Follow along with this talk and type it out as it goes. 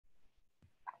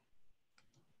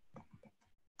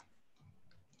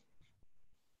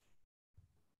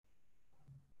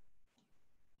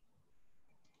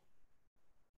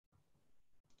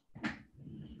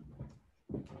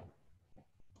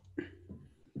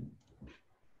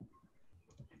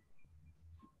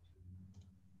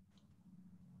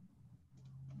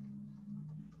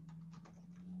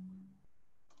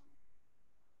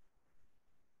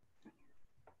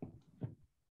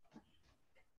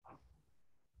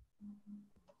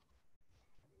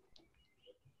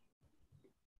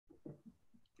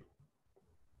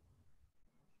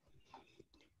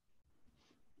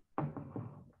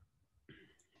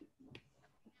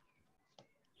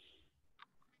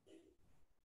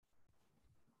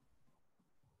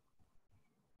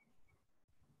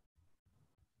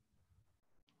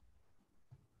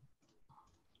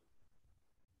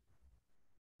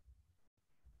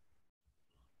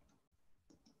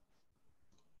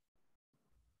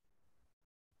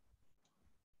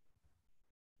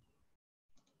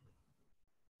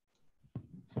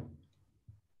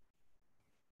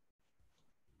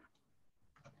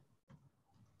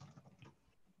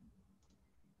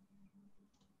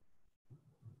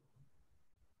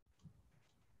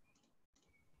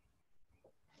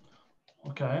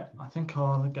Okay, I think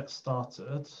I'll get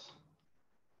started.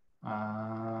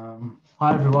 Hi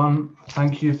everyone,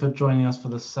 thank you for joining us for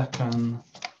the second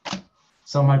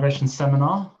cell migration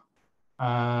seminar.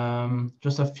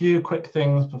 Just a few quick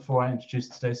things before I introduce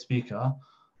today's speaker.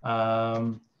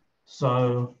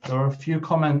 So there are a few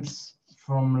comments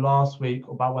from last week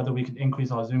about whether we could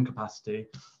increase our Zoom capacity.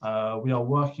 We are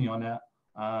working on it,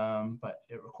 but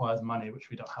it requires money, which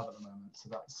we don't have at the moment. So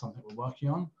that's something we're working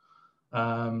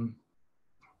on.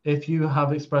 If you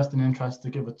have expressed an interest to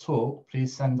give a talk,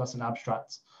 please send us an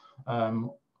abstract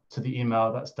to the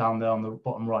email that's down there on the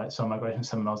bottom right,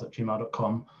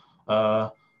 cellmigrationseminars@gmail.com.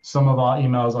 Some of our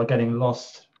emails are getting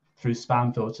lost through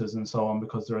spam filters and so on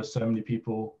because there are so many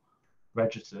people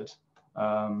registered.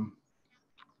 But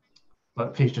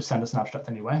please just send us an abstract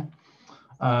anyway.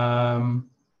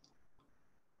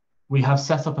 We have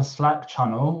set up a Slack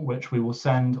channel, which we will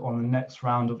send on the next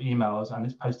round of emails, and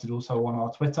it's posted also on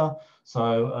our Twitter.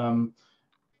 So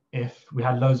if we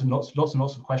had lots and lots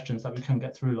of questions that we couldn't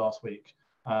get through last week.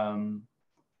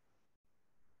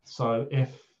 So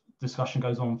if discussion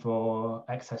goes on for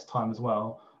excess time as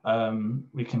well,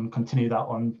 we can continue that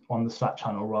on the Slack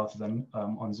channel rather than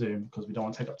on Zoom, because we don't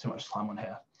want to take up too much time on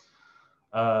here.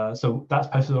 So that's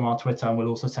posted on our Twitter, and we'll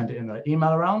also send it in the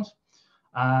email around.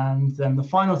 And then the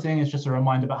final thing is just a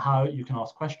reminder about how you can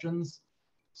ask questions.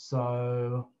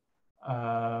 So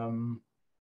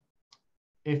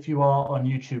if you are on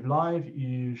YouTube Live,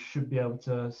 you should be able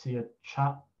to see a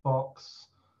chat box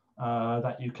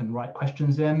that you can write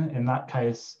questions in. In that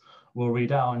case, we'll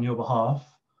read it out on your behalf.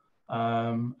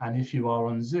 And if you are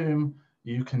on Zoom,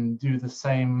 you can do the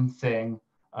same thing,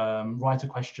 write a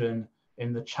question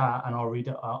in the chat and I'll read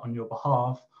it out on your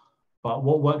behalf. But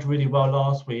what worked really well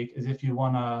last week is if you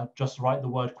want to just write the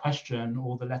word question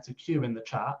or the letter Q in the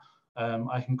chat,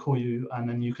 I can call you and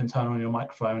then you can turn on your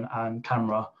microphone and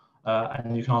camera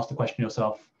and you can ask the question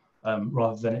yourself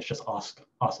rather than it's just us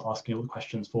asking all the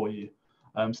questions for you.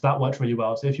 So that worked really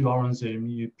well. So if you are on Zoom,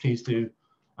 you please do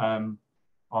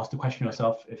ask the question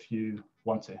yourself if you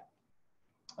want to.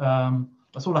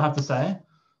 That's all I have to say.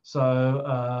 So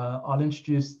I'll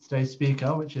introduce today's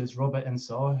speaker, which is Robert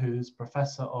Insall, who's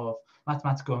Professor of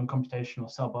Mathematical and Computational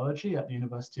Cell Biology at the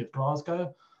University of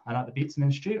Glasgow and at the Beatson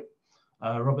Institute.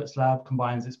 Robert's lab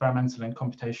combines experimental and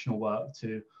computational work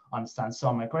to understand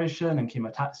cell migration and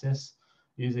chemotaxis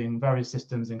using various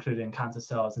systems, including cancer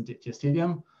cells and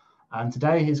dictyostelium. And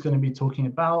today he's going to be talking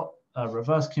about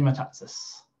reverse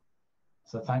chemotaxis.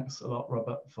 So thanks a lot,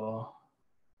 Robert, for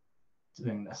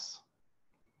doing this.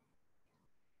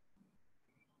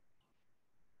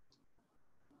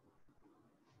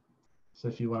 So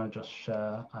if you want to just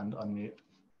share and unmute,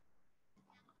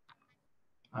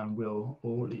 and we'll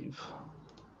all leave.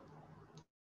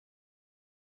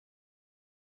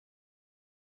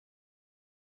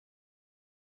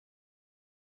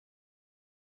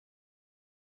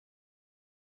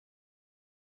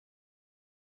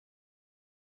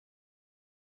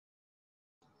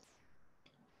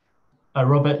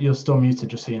 Robert, you're still muted,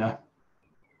 just so you know.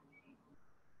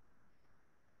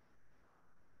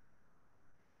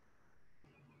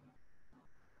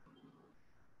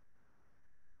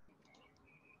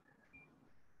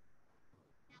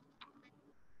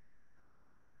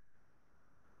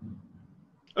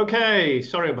 Okay,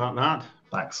 sorry about that.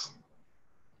 Thanks.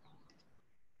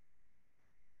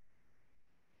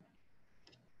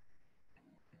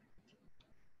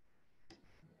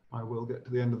 I will get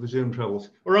to the end of the Zoom troubles.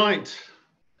 All right,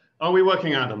 are we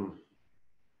working, Adam?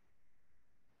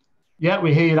 Yeah,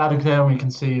 we hear you loud and clear and we can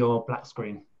see your black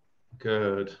screen.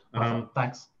 Good.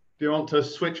 Thanks. Do you want to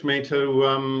switch me to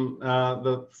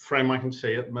the frame I can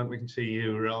see? At the moment we can see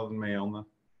you rather than me on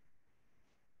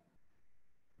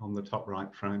the top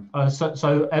right frame.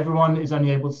 So everyone is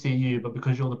only able to see you, but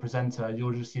because you're the presenter,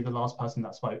 you'll just see the last person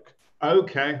that spoke.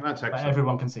 Okay, that's excellent. But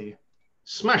everyone can see you.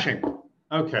 Smashing.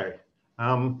 Okay.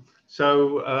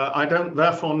 So I don't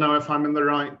therefore know if I'm in the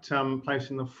right place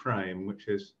in the frame, which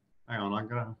is, hang on, I'm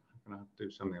gonna have to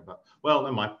do something about, well,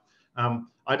 never mind.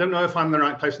 I don't know if I'm in the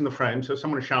right place in the frame, so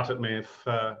someone shout at me if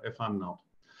I'm not.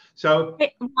 So,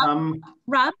 hey,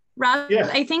 Rob, yes.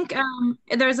 I think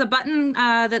there's a button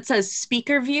that says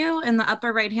speaker view in the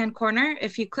upper right-hand corner.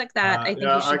 If you click that, I think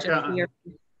you should just see your...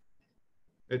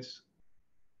 It's...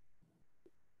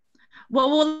 Well,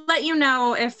 we'll let you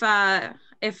know if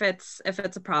it's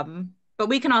a problem, but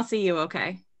we can all see you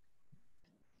okay.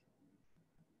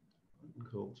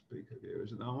 Cool, speaker view,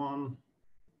 is it that one?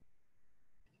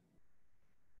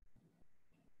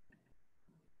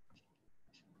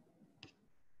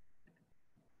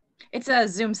 It's a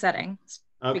Zoom setting.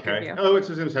 Okay. View. Oh, it's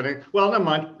a Zoom setting. Well, never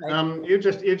mind. Right. You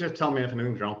just tell me if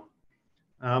anything's wrong.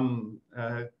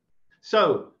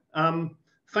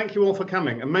 Thank you all for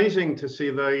coming. Amazing to see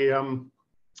the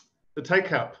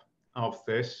take-up of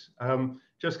this.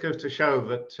 Just goes to show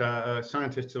that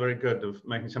scientists are very good of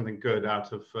making something good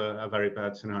out of a very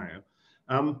bad scenario.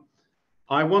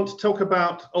 I want to talk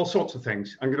about all sorts of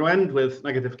things. I'm going to end with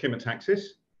negative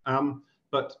chemotaxis,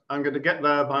 but I'm going to get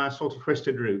there by a sort of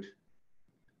twisted route,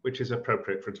 which is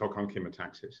appropriate for a talk on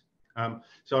chemotaxis.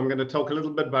 So I'm going to talk a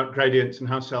little bit about gradients and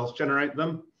how cells generate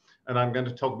them, and I'm going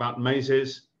to talk about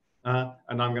mazes,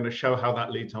 and I'm going to show how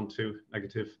that leads on to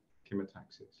negative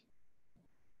chemotaxis.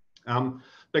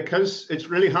 Because it's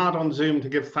really hard on Zoom to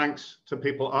give thanks to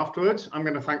people afterwards, I'm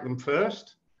going to thank them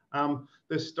first.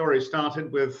 This story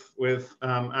started with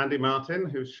Andy Martin,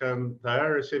 who's shown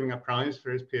there, receiving a prize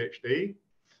for his PhD.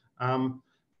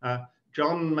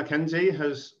 John Mackenzie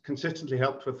has consistently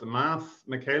helped with the math,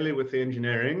 Michele with the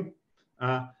engineering,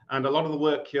 and a lot of the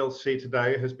work you'll see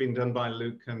today has been done by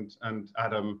Luke and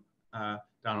Adam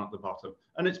down at the bottom,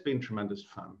 and it's been tremendous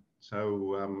fun.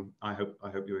 So I hope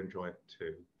you enjoy it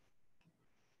too.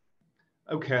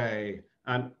 Okay,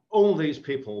 and all these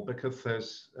people, because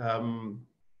there's no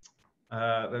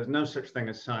such thing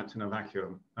as science in a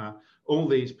vacuum. All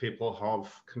these people have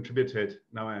contributed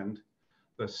no end.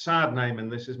 The sad name in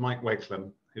this is Mike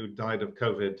Wakelam, who died of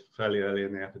COVID fairly early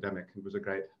in the epidemic and was a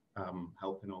great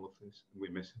help in all of this, and we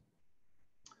miss him.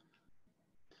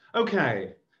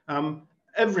 Okay,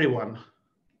 everyone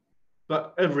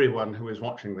who is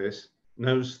watching this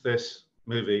knows this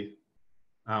movie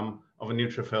of a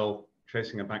neutrophil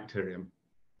chasing a bacterium.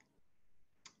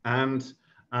 And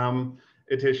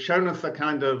it is shown as the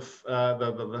kind of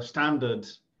the standard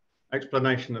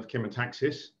explanation of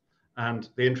chemotaxis and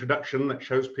the introduction that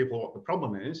shows people what the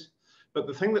problem is. But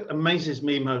the thing that amazes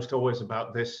me most always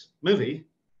about this movie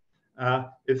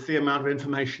is the amount of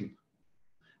information.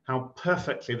 How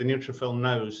perfectly the neutrophil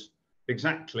knows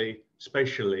exactly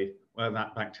spatially where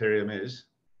that bacterium is,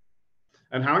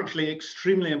 and how actually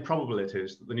extremely improbable it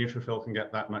is that the neutrophil can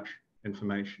get that much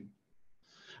information.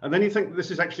 And then you think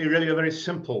this is actually really a very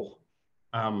simple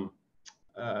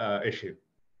issue.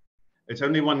 It's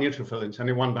only one neutrophil, it's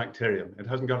only one bacterium. It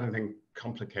hasn't got anything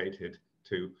complicated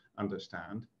to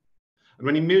understand. And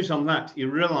when you muse on that,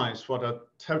 you realize what a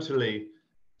totally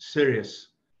serious,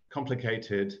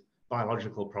 complicated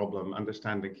biological problem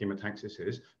understanding chemotaxis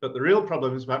is. But the real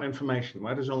problem is about information.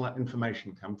 Where does all that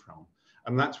information come from?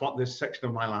 And that's what this section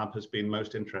of my lab has been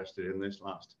most interested in this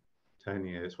last 10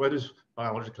 years. Where does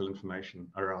biological information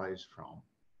arise from?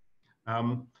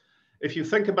 If you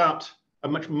think about a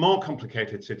much more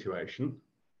complicated situation,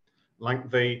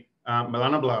 like the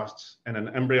melanoblasts in an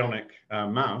embryonic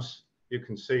mouse, you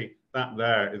can see that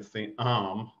there is the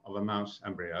arm of a mouse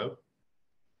embryo.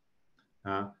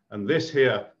 And this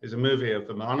here is a movie of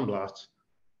the melanoblasts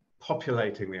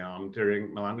populating the arm during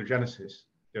melanogenesis,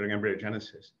 during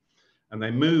embryogenesis. And they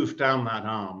move down that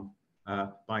arm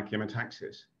by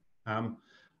chemotaxis.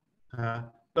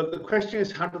 But the question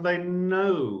is, how do they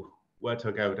know where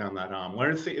to go down that arm? Where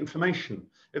is the information?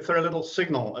 If there are a little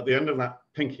signal at the end of that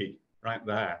pinky right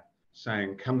there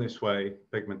saying, come this way,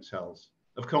 pigment cells.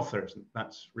 Of course there isn't,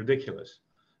 that's ridiculous.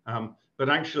 But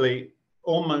actually,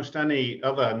 almost any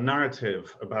other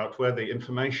narrative about where the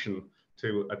information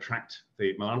to attract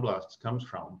the melanoblasts comes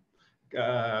from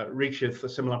reaches a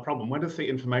similar problem. Where does the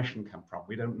information come from?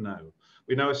 We don't know.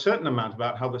 We know a certain amount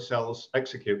about how the cells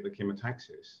execute the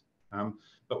chemotaxis,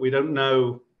 but we don't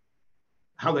know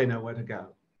how they know where to go.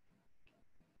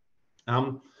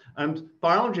 And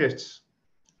biologists,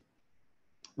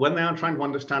 when they are trying to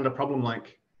understand a problem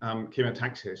like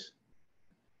chemotaxis,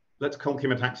 let's call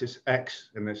chemotaxis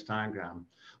X in this diagram,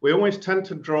 we always tend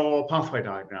to draw pathway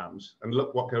diagrams and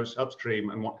look what goes upstream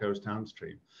and what goes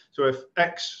downstream. So if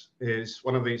X is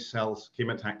one of these cells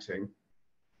chemotaxing,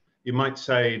 you might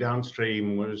say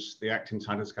downstream was the actin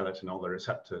cytoskeleton or the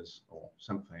receptors or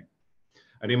something.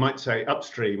 And you might say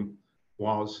upstream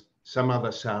was some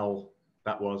other cell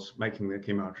that was making the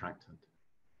chemoattractant.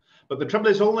 But the trouble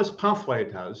is, all this pathway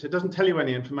does, it doesn't tell you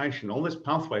any information. All this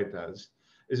pathway does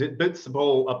is it boots the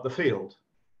ball up the field.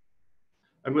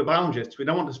 And we're biologists, we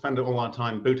don't want to spend all our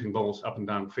time booting balls up and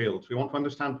down fields. We want to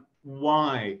understand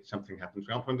why something happens.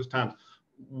 We want to understand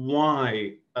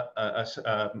why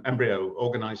an embryo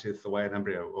organizes the way an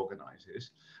embryo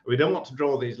organizes. We don't want to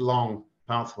draw these long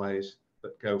pathways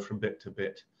that go from bit to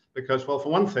bit because, well, for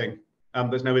one thing,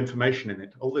 there's no information in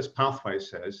it. All this pathway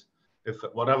says is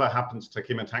that whatever happens to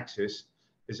chemotaxis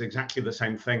is exactly the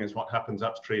same thing as what happens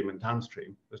upstream and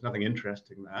downstream. There's nothing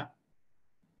interesting there.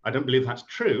 I don't believe that's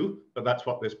true, but that's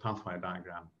what this pathway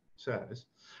diagram says.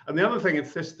 And the other thing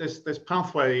is this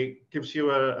pathway gives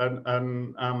you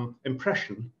an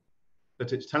impression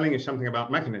that it's telling you something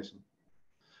about mechanism.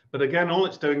 But again, all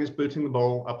it's doing is booting the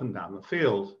ball up and down the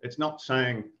field. It's not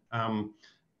saying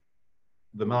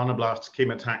the melanoblasts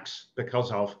chemotax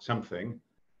because of something.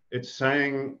 It's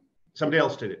saying somebody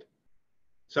else did it.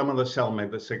 Some other cell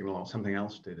made the signal or something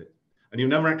else did it. And you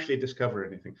never actually discover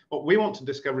anything. What we want to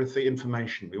discover is the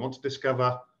information. We want to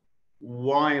discover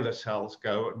why the cells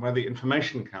go and where the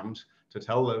information comes to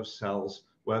tell those cells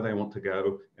where they want to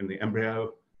go in the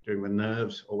embryo, during the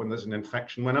nerves, or when there's an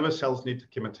infection, whenever cells need to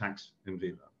chemotax in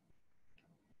vivo.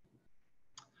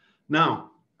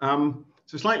 Now,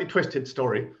 it's a slightly twisted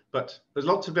story, but there's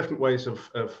lots of different ways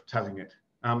of telling it.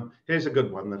 Here's a good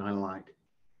one that I like.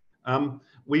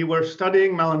 We were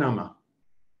studying melanoma.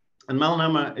 And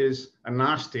melanoma is a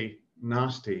nasty,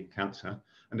 nasty cancer.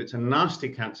 And it's a nasty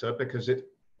cancer because it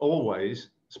always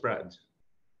spreads.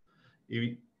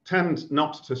 You tend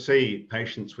not to see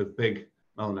patients with big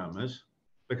melanomas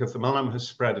because the melanoma has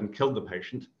spread and killed the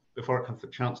patient before it has the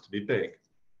chance to be big.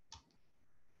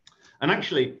 And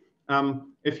actually,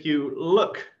 if you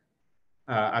look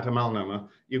at a melanoma,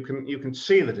 you can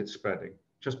see that it's spreading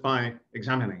just by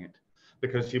examining it,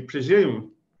 because you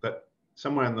presume that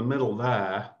somewhere in the middle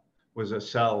there was a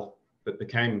cell that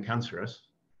became cancerous,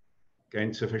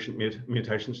 gained sufficient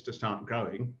mutations to start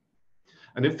growing.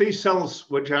 And if these cells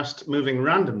were just moving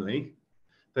randomly,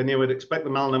 then you would expect the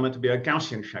melanoma to be a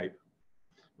Gaussian shape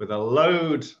with a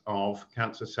load of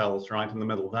cancer cells right in the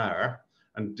middle there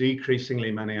and decreasingly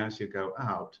many as you go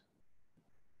out.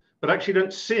 But actually you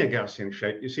don't see a Gaussian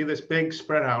shape. You see this big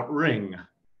spread out ring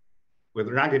with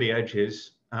raggedy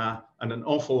edges and an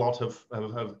awful lot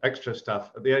of extra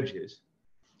stuff at the edges.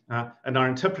 And our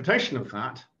interpretation of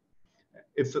that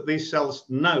is that these cells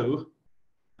know,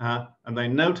 and they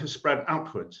know to spread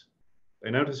outwards.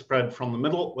 They know to spread from the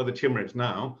middle where the tumor is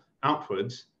now,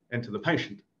 outwards into the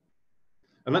patient.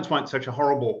 And that's why it's such a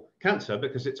horrible cancer,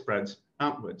 because it spreads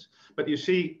outwards. But you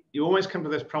see, you always come to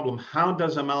this problem. How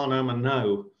does a melanoma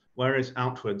know where is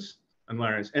outwards and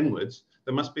where is inwards?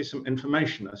 There must be some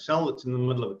information. A cell that's in the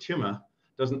middle of a tumor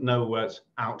doesn't know where it's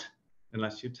out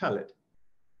unless you tell it.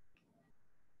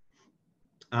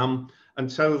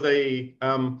 And so the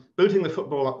booting the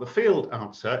football up the field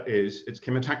answer is it's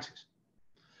chemotaxis.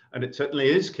 And it certainly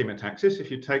is chemotaxis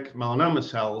if you take melanoma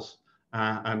cells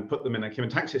and put them in a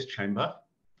chemotaxis chamber,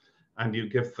 and you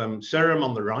give them serum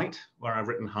on the right, where I've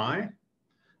written high,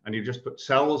 and you just put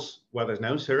cells where there's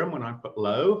no serum when I've put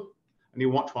low, and you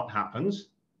watch what happens.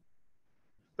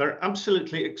 They're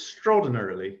absolutely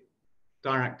extraordinarily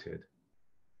directed.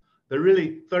 They're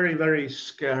really very, very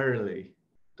scarily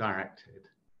directed.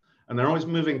 And they're always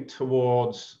moving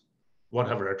towards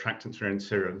whatever attractants are in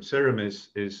serum. Serum is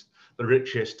the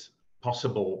richest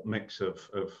possible mix of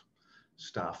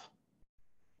stuff.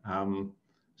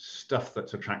 Stuff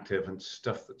that's attractive and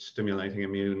stuff that's stimulating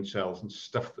immune cells and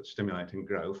stuff that's stimulating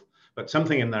growth. But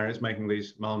something in there is making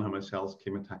these melanoma cells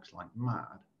chemotax like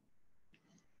mad.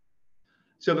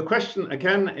 So the question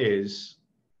again is,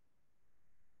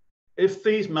 if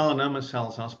these melanoma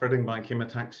cells are spreading by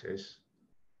chemotaxis,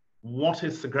 what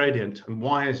is the gradient and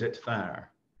why is it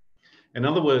there? In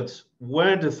other words,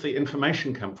 where does the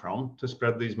information come from to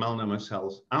spread these melanoma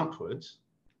cells outwards?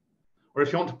 Or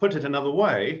if you want to put it another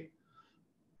way,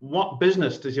 what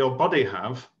business does your body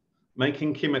have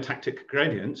making chemotactic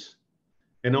gradients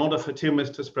in order for tumors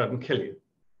to spread and kill you?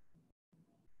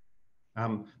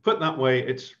 Put that way,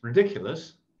 it's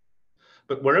ridiculous.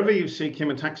 But wherever you see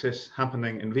chemotaxis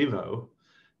happening in vivo,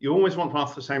 you always want to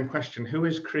ask the same question: who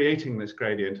is creating this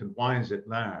gradient and why is it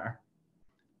there?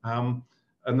 And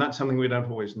that's something we don't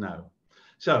always know.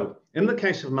 So in the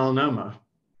case of melanoma,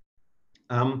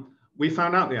 we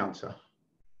found out the answer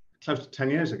close to 10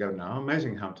 years ago now.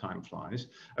 Amazing how time flies.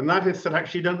 And that is that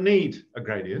actually you don't need a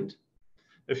gradient.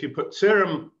 If you put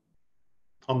serum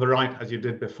on the right as you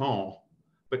did before,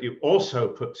 but you also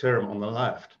put serum on the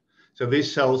left. So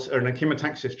these cells are in a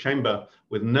chemotaxis chamber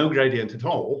with no gradient at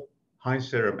all, high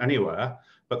serum anywhere,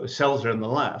 but the cells are in the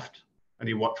left, and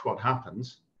you watch what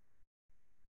happens.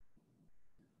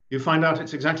 You find out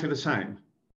it's exactly the same.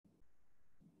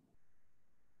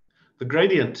 The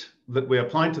gradient that we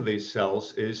apply to these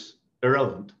cells is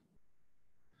irrelevant.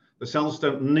 The cells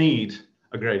don't need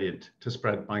a gradient to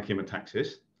spread by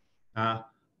chemotaxis.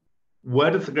 Where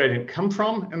did the gradient come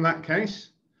from in that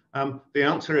case? The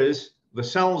answer is the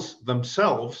cells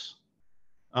themselves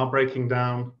are breaking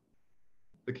down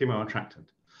the chemoattractant.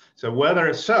 So where there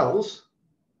are cells,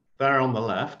 there on the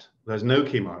left, there's no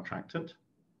chemoattractant.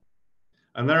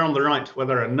 And there on the right, where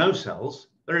there are no cells,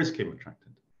 there is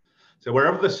chemoattractant. So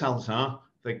wherever the cells are,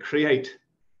 they create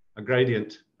a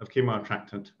gradient of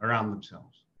chemoattractant around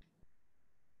themselves.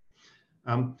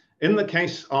 In the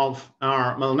case of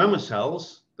our melanoma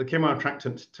cells, the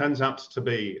chemoattractant turns out to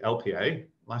be LPA,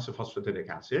 lysophosphatidic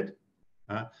acid,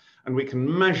 and we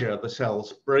can measure the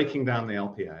cells breaking down the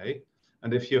LPA.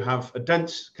 And if you have a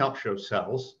dense culture of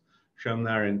cells, shown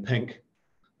there in pink,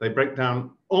 they break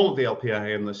down all of the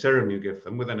LPA in the serum you give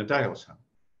them within a day or so.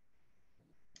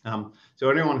 So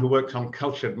anyone who works on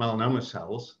cultured melanoma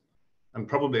cells, and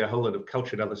probably a whole lot of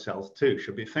cultured other cells too,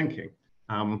 should be thinking,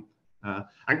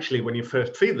 actually, when you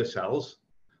first feed the cells,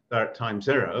 they're at time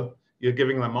 0, you're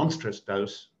giving them a monstrous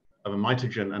dose of a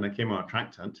mitogen and a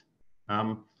chemoattractant,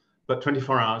 but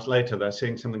 24 hours later, they're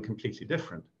seeing something completely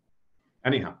different.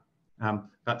 Anyhow,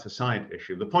 that's a side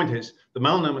issue. The point is, the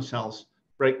melanoma cells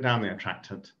break down the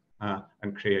attractant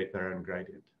and create their own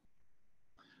gradient.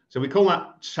 So we call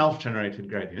that self-generated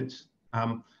gradients.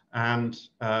 And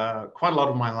quite a lot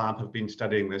of my lab have been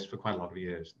studying this for quite a lot of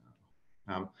years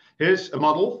now. Here's a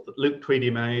model that Luke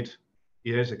Tweedy made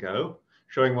years ago,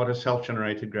 showing what a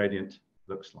self-generated gradient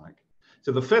looks like.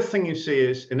 So the first thing you see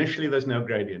is initially there's no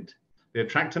gradient. The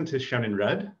attractant is shown in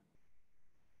red.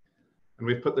 And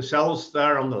we've put the cells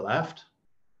there on the left.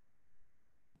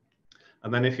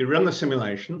 And then if you run the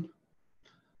simulation,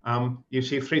 you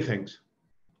see 3 things.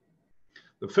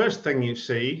 The first thing you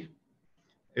see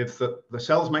is that the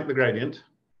cells make the gradient,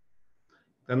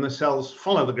 then the cells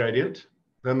follow the gradient,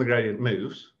 then the gradient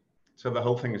moves. So the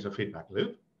whole thing is a feedback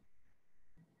loop.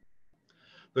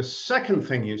 The second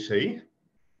thing you see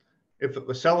is that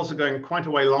the cells are going quite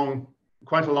a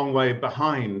long way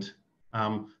behind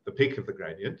the peak of the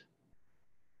gradient.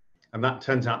 And that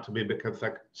turns out to be because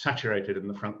they're saturated in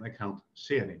the front, they can't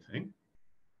see anything.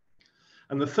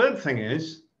 And the third thing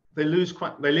is they leave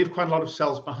quite a lot of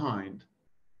cells behind.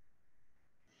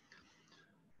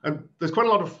 And there's quite a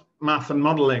lot of math and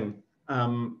modeling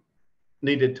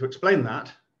needed to explain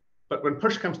that. But when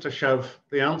push comes to shove,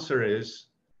 the answer is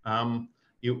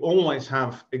you always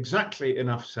have exactly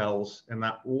enough cells in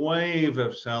that wave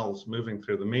of cells moving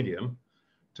through the medium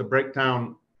to break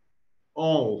down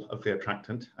all of the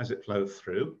attractant as it flows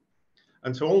through.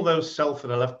 And so all those cells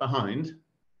that are left behind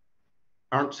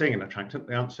aren't seeing an attractant,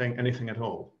 they aren't seeing anything at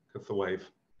all because the wave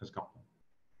has got them.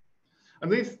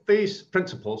 And these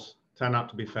principles turn out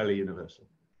to be fairly universal.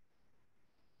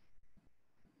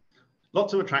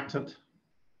 Lots of attractant.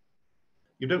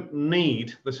 You don't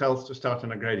need the cells to start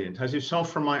in a gradient. As you saw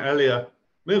from my earlier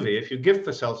movie, if you give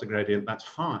the cells a gradient, that's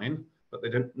fine, but they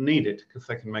don't need it because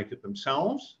they can make it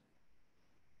themselves.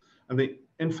 And the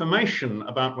information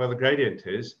about where the gradient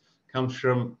is comes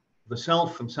from the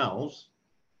cells themselves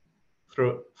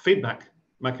through a feedback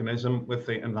mechanism with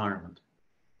the environment.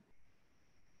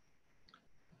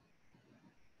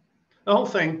 The whole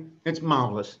thing, it's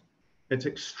marvelous. It's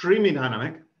extremely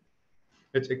dynamic.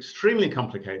 It's extremely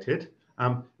complicated.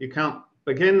 You can't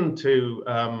begin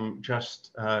to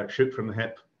just shoot from the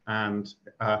hip and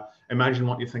imagine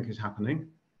what you think is happening.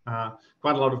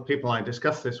 Quite a lot of people I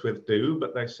discuss this with do,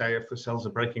 but they say if the cells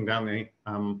are breaking down the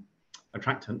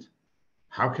attractant,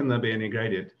 how can there be any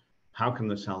gradient? How can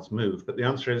the cells move? But the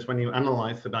answer is when you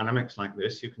analyze the dynamics like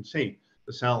this, you can see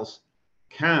the cells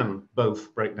can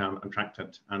both break down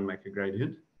attractant and make a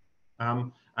gradient.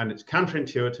 And it's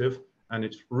counterintuitive and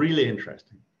it's really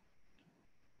interesting.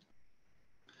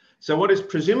 So what is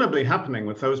presumably happening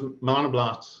with those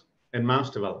melanoblasts in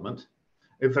mouse development,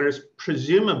 if there is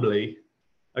presumably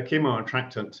a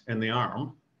chemoattractant in the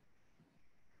arm,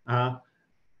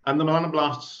 and the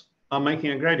melanoblasts are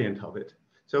making a gradient of it.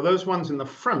 So those ones in the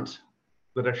front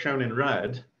that are shown in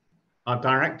red are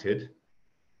directed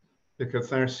because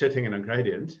they're sitting in a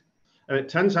gradient. And it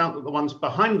turns out that the ones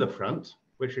behind the front,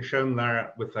 which are shown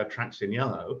there with their tracks in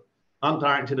yellow, aren't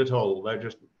directed at all. They're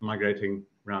just migrating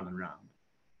round and round.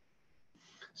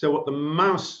 So what the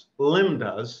mouse limb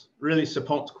does really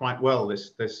supports quite well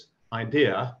this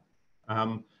idea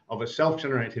of a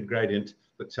self-generated gradient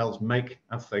that cells make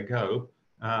as they go,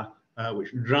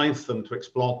 which drives them to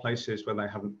explore places where they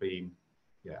haven't been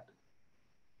yet.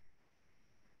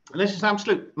 And this is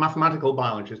absolute mathematical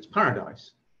biologist's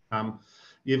paradise.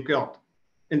 You've got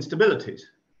instabilities,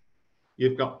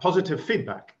 you've got positive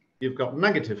feedback, you've got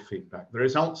negative feedback. The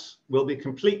results will be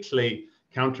completely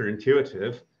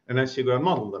counterintuitive unless you go and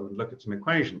model them and look at some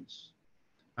equations.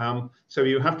 So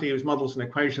you have to use models and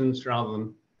equations rather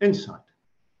than insight.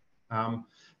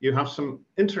 You have some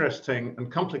interesting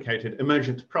and complicated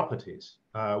emergent properties,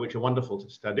 which are wonderful to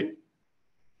study.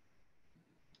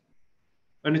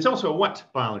 And it's also a wet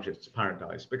biologist's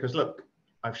paradise because look,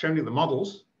 I've shown you the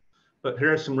models, but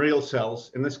here are some real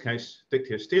cells, in this case,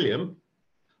 dictyostelium,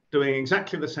 doing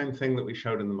exactly the same thing that we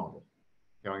showed in the model,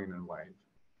 going in a wave.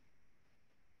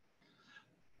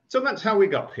 So that's how we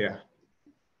got here.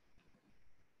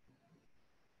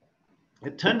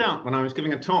 It turned out when I was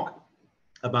giving a talk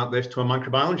about this to a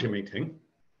microbiology meeting,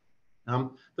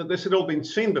 that this had all been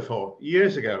seen before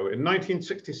years ago in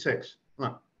 1966,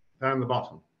 look, down the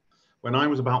bottom, when I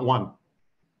was about 1.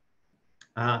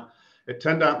 It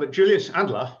turned out that Julius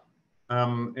Adler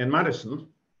in Madison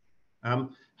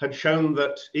had shown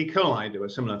that E. coli do a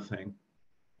similar thing.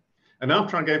 And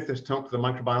after I gave this talk to the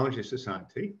Microbiology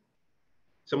Society,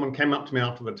 someone came up to me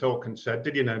after the talk and said,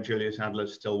 did you know Julius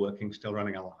Adler's still working, still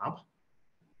running a lab?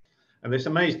 And this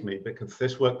amazed me because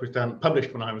this work was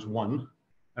published when I was 1,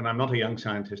 and I'm not a young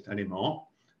scientist anymore.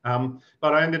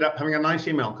 But I ended up having a nice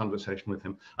email conversation with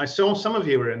him. I saw some of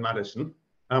you were in Madison.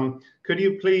 Could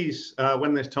you please,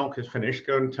 when this talk is finished,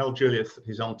 go and tell Julius that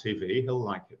he's on TV, he'll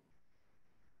like it.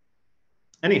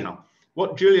 Anyhow,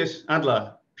 what Julius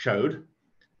Adler showed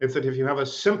is that if you have a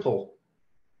simple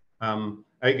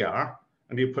agar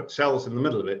and you put cells in the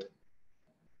middle of it,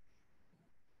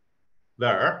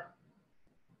 there,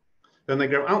 then they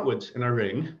go outwards in a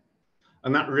ring,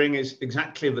 and that ring is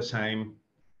exactly the same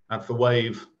as the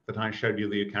wave that I showed you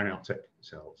the eukaryotic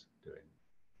cells doing.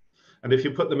 And if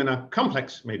you put them in a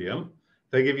complex medium,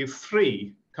 they give you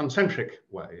 3 concentric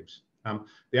waves.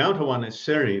 The outer one is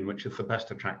serine, which is the best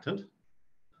attractant,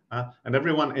 and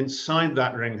everyone inside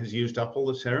that ring has used up all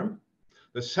the serum.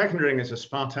 The second ring is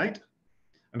aspartate,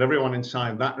 and everyone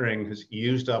inside that ring has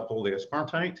used up all the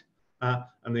aspartate,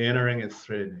 and the inner ring is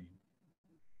threonine.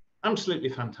 Absolutely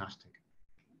fantastic.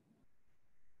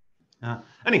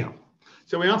 Anyhow,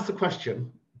 so we asked the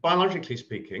question, biologically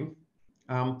speaking,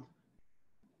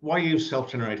 why use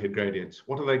self-generated gradients?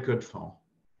 What are they good for?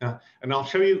 And I'll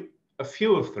show you a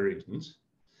few of the reasons,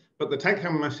 but the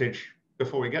take-home message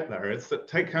before we get there is that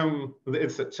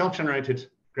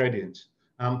self-generated gradients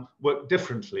work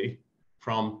differently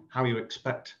from how you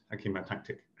expect a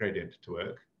chemotactic gradient to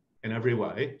work in every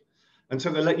way. And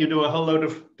so they let you do a whole load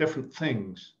of different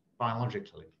things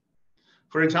biologically.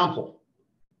 For example,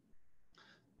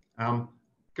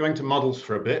 going to models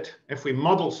for a bit, if we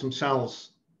model some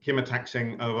cells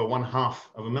chemotaxing over 1/2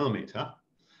 of a millimeter,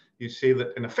 you see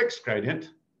that in a fixed gradient,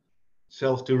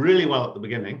 cells do really well at the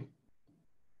beginning,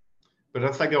 but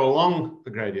as they go along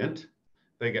the gradient,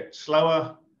 they get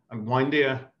slower and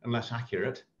windier and less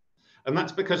accurate. And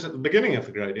that's because at the beginning of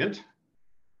the gradient,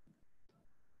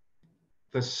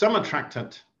 there's some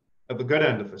attractant at the good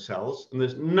end of the cells, and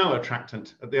there's no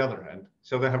attractant at the other end.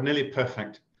 So they have nearly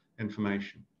perfect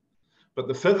information. But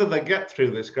the further they get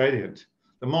through this gradient,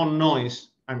 the more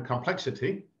noise and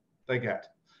complexity they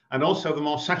get. And also the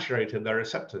more saturated their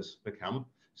receptors become,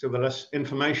 so the less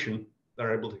information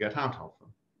they're able to get out of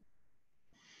them.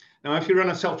 Now, if you run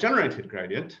a self-generated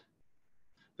gradient,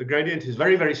 the gradient is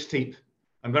very, very steep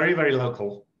and very, very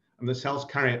local, and the cells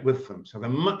carry it with them. So they're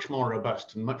much more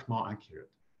robust and much more accurate.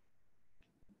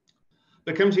 It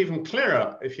becomes even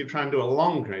clearer if you try and do a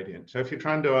long gradient. So if you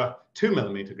try and do a 2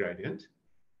 millimeter gradient,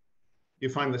 you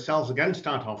find the cells again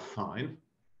start off fine,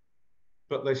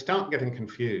 but they start getting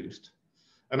confused.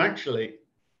 And actually,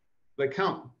 they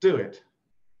can't do it.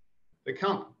 They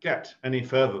can't get any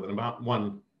further than about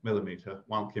 1 millimeter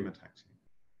while chemotaxing.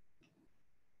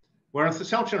 Whereas the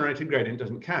self-generated gradient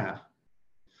doesn't care.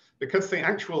 Because the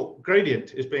actual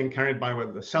gradient is being carried by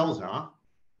where the cells are,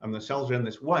 and the cells are in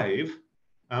this wave,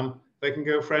 they can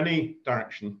go for any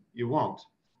direction you want.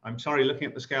 I'm sorry, looking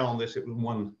at the scale on this, it was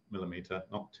 1 millimeter,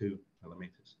 not 2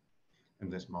 millimeters in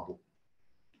this model.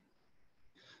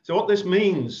 So what this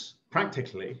means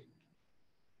practically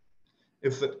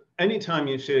is that anytime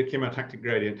you see a chemotactic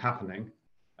gradient happening,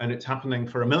 and it's happening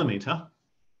for 1 millimeter,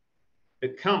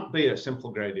 it can't be a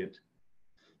simple gradient.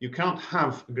 You can't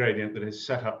have a gradient that is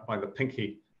set up by the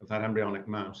pinky of that embryonic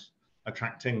mouse,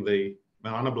 attracting the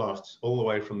melanoblasts all the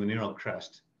way from the neural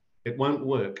crest. It won't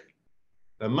work.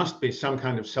 There must be some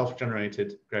kind of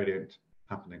self-generated gradient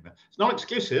happening there. It's not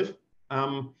exclusive.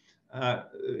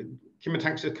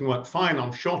 Chemotaxis can work fine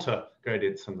on shorter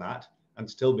gradients than that and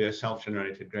still be a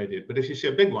self-generated gradient. But if you see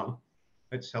a big one,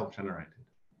 it's self-generated.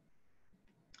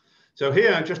 So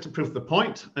here, just to prove the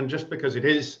point, and just because it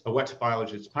is a wet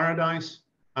biologist's paradise,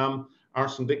 arsen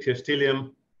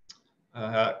dictyostelium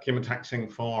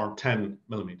chemotaxing for 10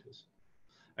 millimeters.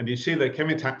 And you see they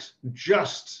chemotax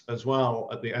just as well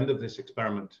at the end of this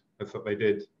experiment as what they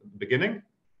did at the beginning,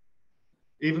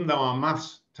 even though our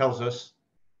maths tells us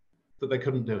that they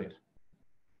couldn't do it,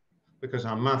 because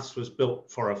our maths was built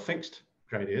for a fixed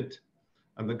gradient,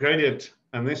 and the gradient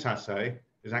in this assay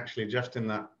is actually just in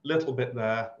that little bit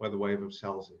there where the wave of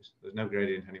cells is. There's no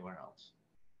gradient anywhere else.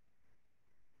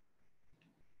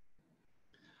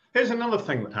 Here's another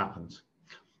thing that happens.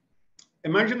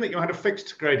 Imagine that you had a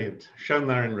fixed gradient shown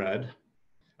there in red,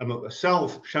 and that the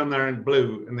cells shown there in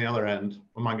blue in the other end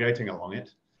were migrating along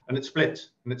it, and it splits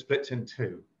in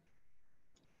two.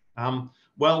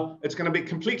 Well, it's going to be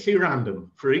completely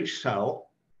random for each cell,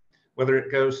 whether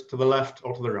it goes to the left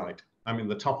or to the right. I mean,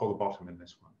 the top or the bottom in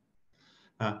this one.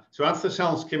 So as the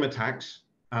cells chemotax,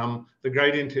 the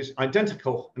gradient is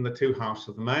identical in the two halves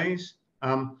of the maze,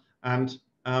 and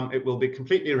it will be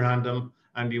completely random,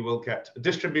 and you will get a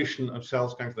distribution of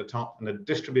cells going to the top and a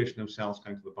distribution of cells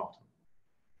going to the bottom.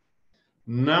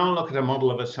 Now look at a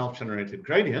model of a self-generated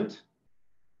gradient.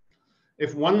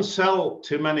 If one cell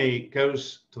too many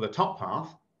goes to the top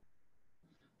path,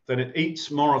 then it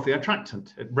eats more of the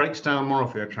attractant. It breaks down more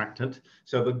of the attractant.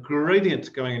 So the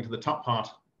gradient going into the top part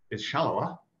is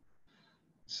shallower.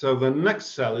 So the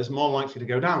next cell is more likely to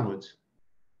go downwards.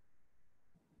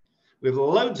 With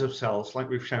loads of cells, like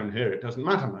we've shown here, it doesn't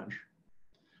matter much.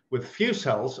 With few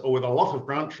cells or with a lot of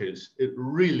branches, it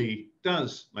really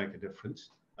does make a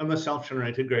difference. And the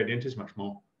self-generated gradient is much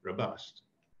more robust.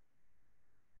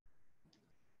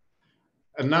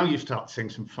 And now you start seeing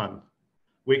some fun.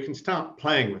 We can start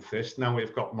playing with this. Now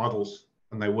we've got models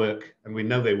and they work, and we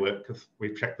know they work because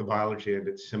we've checked the biology and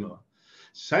it's similar.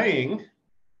 Saying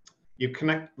you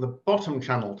connect the bottom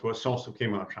channel to a source of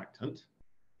chemoattractant,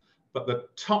 but the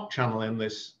top channel in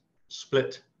this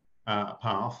split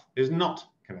path is not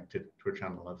connected to a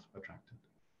channel of attractant.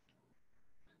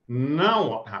 Now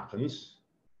what happens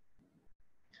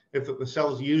is that the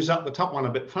cells use up the top one a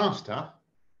bit faster,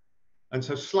 and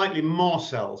so slightly more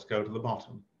cells go to the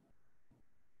bottom.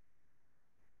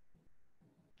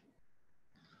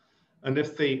 And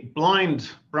if the blind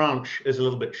branch is a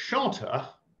little bit shorter,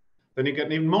 then you get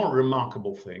an even more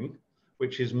remarkable thing,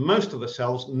 which is most of the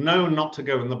cells know not to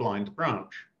go in the blind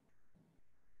branch.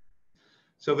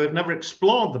 So they've never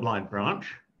explored the blind branch.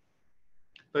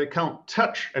 They can't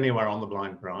touch anywhere on the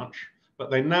blind branch, but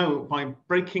they know by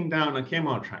breaking down a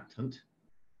chemoattractant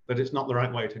that it's not the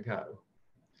right way to go.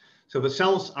 So the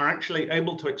cells are actually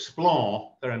able to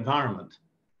explore their environment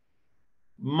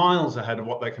miles ahead of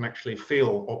what they can actually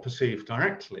feel or perceive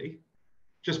directly,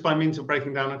 just by means of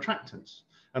breaking down attractants.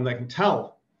 And they can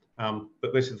tell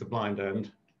that this is the blind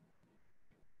end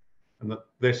and that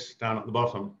this down at the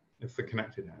bottom is the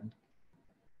connected end.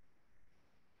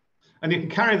 And you can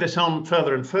carry this on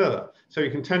further and further. So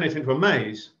you can turn it into a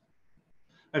maze.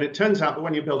 And it turns out that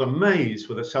when you build a maze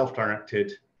with a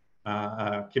self-directed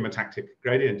chemotactic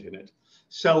gradient in it,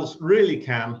 cells really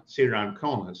can see around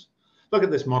corners. Look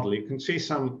at this model. You can see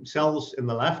some cells in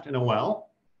the left in a well,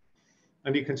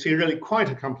 and you can see really quite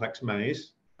a complex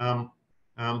maze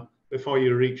before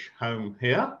you reach home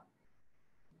here.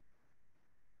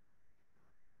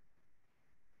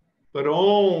 But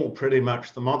all pretty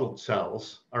much the modeled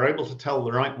cells are able to tell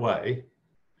the right way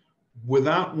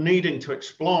without needing to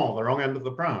explore the wrong end of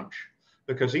the branch,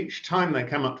 because each time they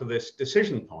come up to this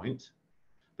decision point,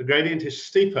 the gradient is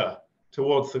steeper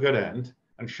towards the good end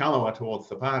and shallower towards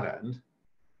the bad end.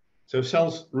 So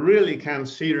cells really can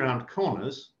see around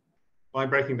corners by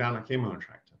breaking down a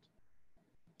chemoattractant.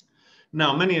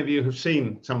 Now, many of you have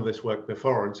seen some of this work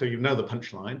before, and so you know the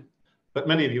punchline, but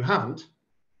many of you haven't.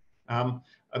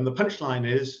 And the punchline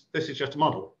is, this is just a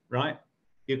model, right?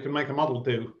 You can make a model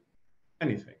do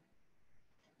anything.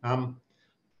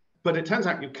 But it turns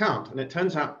out you can't, and it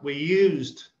turns out we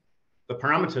used the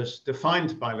parameters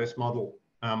defined by this model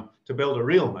to build a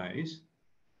real maze.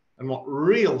 And what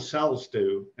real cells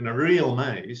do in a real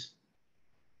maze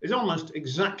is almost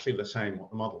exactly the same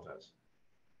what the model does.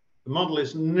 The model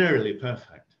is nearly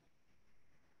perfect.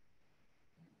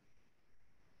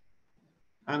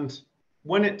 And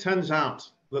when it turns out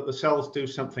that the cells do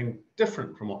something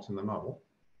different from what's in the model,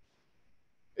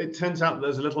 it turns out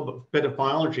there's a little bit of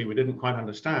biology we didn't quite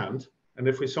understand. And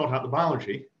if we sort out the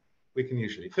biology, we can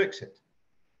usually fix it.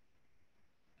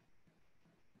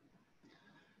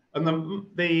 And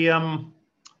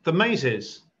the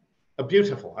mazes are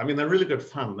beautiful. I mean, they're really good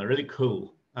fun. They're really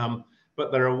cool,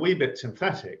 but they're a wee bit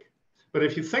synthetic. But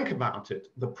if you think about it,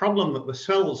 the problem that the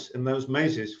cells in those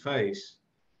mazes face,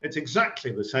 it's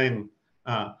exactly the same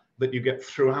that you get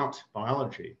throughout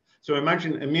biology. So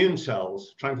imagine immune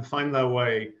cells trying to find their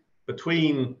way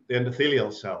between the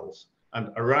endothelial cells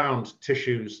and around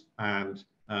tissues and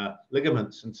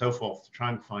ligaments and so forth to try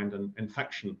and find an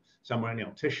infection somewhere in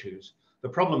your tissues. The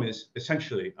problem is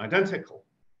essentially identical.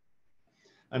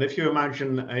 And if you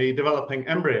imagine a developing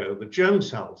embryo, the germ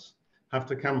cells have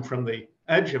to come from the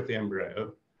edge of the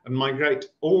embryo and migrate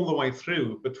all the way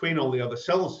through between all the other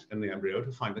cells in the embryo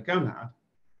to find the gonad.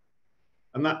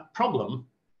 And that problem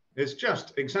is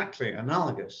just exactly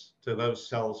analogous to those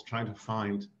cells trying to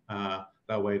find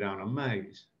their way down a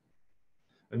maze.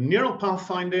 And neural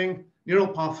pathfinding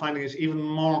is even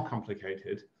more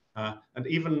complicated and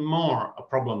even more a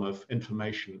problem of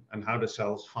information and how do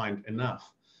cells find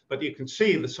enough. But you can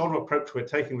see the sort of approach we're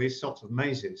taking these sorts of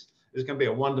mazes is going to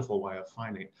be a wonderful way of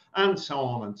finding it, and so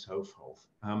on and so forth.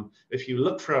 If you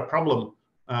look for a problem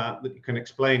that you can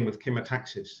explain with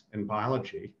chemotaxis in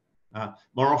biology,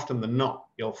 more often than not,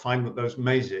 you'll find that those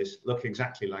mazes look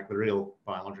exactly like the real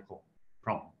biological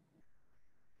problem.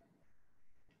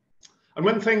 And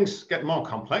when things get more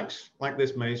complex, like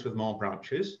this maze with more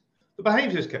branches, the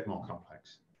behaviors get more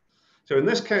complex. So in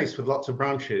this case, with lots of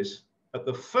branches, at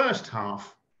the first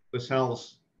half, the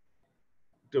cells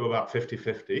do about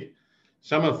 50-50.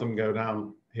 Some of them go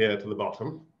down here to the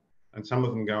bottom, and some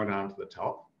of them go down to the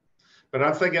top. But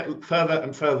as they get further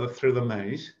and further through the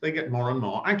maze, they get more and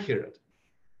more accurate.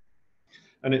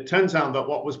 And it turns out that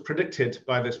what was predicted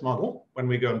by this model, when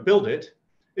we go and build it,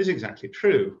 is exactly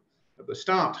true. At the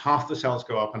start, half the cells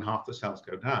go up and half the cells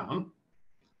go down.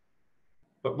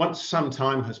 But once some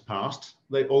time has passed,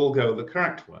 they all go the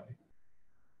correct way.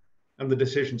 And the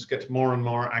decisions get more and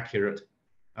more accurate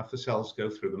as the cells go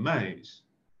through the maze.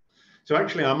 So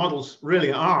actually, our models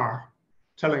really are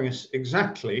telling us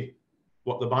exactly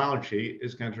what the biology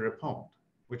is going to report,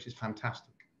 which is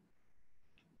fantastic.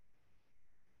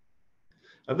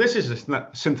 This is a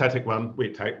synthetic one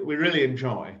we take that we really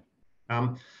enjoy.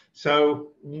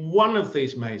 So one of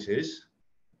these mazes,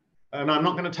 and I'm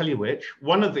not going to tell you which,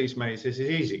 one of these mazes is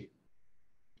easy.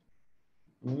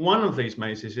 One of these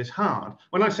mazes is hard.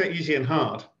 When I say easy and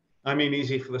hard, I mean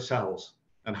easy for the cells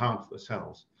and hard for the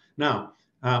cells. Now,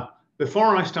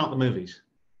 before I start the movies,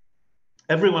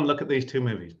 everyone look at these two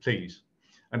movies, please,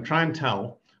 and try and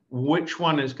tell which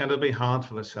one is going to be hard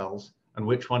for the cells and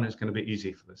which one is going to be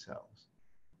easy for the cells.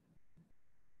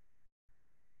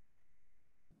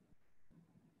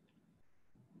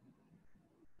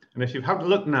 And if you've had a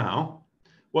look now,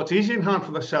 what's easy and hard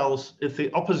for the cells is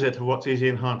the opposite of what's easy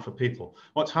and hard for people.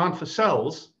 What's hard for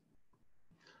cells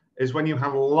is when you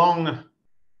have long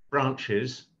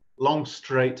branches, long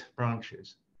straight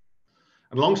branches.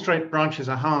 And long straight branches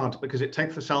are hard because it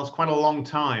takes the cells quite a long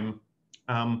time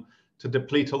to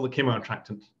deplete all the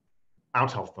chemoattractant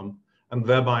out of them and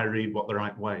thereby read what the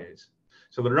right way is.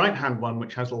 So the right-hand one,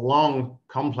 which has long,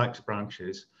 complex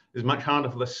branches, is much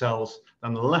harder for the cells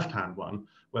than the left-hand one,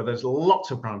 where there's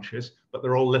lots of branches, but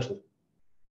they're all little.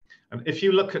 And if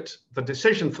you look at the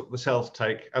decisions that the cells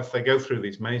take as they go through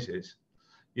these mazes,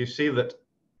 you see that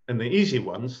in the easy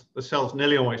ones, the cells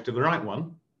nearly always do the right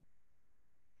one,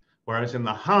 whereas in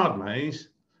the hard maze,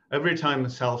 every time the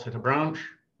cells hit a branch,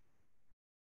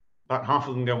 about half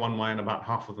of them go one way and about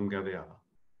half of them go the other.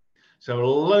 So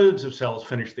loads of cells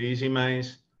finish the easy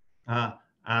maze,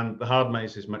 and the hard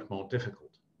maze is much more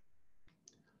difficult.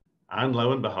 And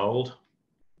lo and behold,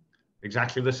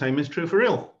 exactly the same is true for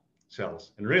real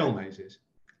cells in real mazes.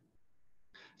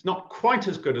 It's not quite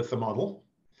as good as the model,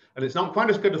 and it's not quite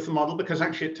as good as the model because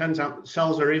actually it turns out that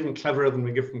cells are even cleverer than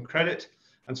we give them credit,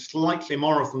 and slightly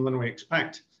more of them than we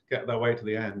expect get their way to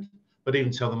the end. But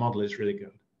even so, the model is really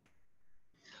good.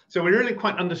 So we really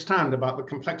quite understand about the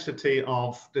complexity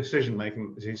of decision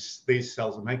making these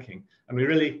cells are making, and we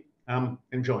really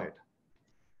enjoy it.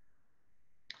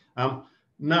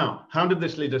 Now, how did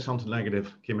this lead us onto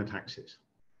negative chemotaxis?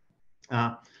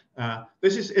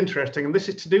 This is interesting, and this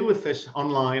is to do with this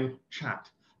online chat,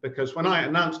 because when I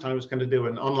announced I was going to do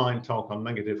an online talk on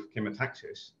negative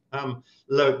chemotaxis,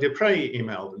 Dupré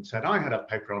emailed and said, I had a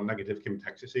paper on negative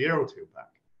chemotaxis a year or two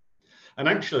back. And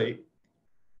actually,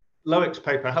 Loic's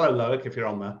paper, hello Loic if you're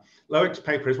on there, Loic's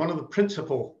paper is one of the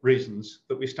principal reasons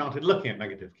that we started looking at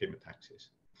negative chemotaxis.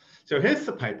 So here's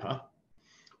the paper.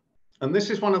 And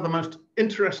this is one of the most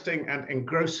interesting and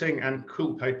engrossing and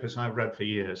cool papers I've read for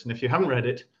years. And if you haven't read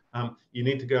it, you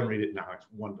need to go and read it now. It's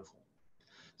wonderful.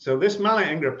 So this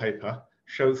Malet-Engra paper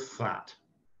shows that.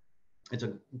 It's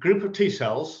a group of T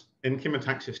cells in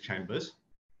chemotaxis chambers.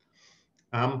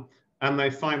 And they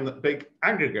find that big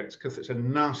aggregates, because it's a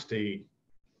nasty,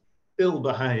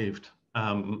 ill-behaved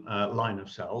line of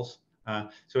cells.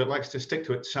 So it likes to stick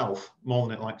to itself more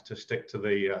than it likes to stick to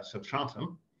the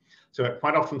substratum. So it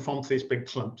quite often forms these big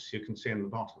clumps you can see in the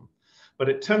bottom. But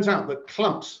it turns out that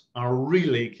clumps are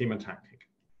really chemotactic.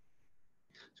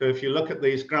 So if you look at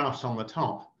these graphs on the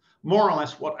top, more or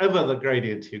less whatever the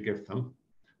gradient you give them,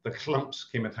 the clumps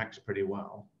chemotax pretty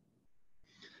well.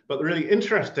 But the really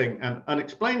interesting and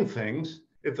unexplained things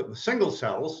is that the single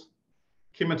cells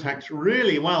chemotax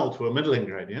really well to a middling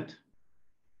gradient,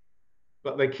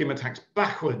 but they chemotax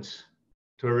backwards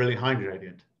to a really high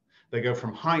gradient. They go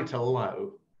from high to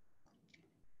low.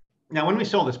 Now, when we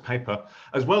saw this paper,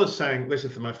 as well as saying this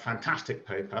is the most fantastic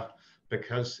paper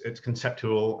because it's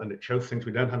conceptual and it shows things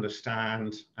we don't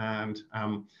understand, and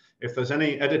if there's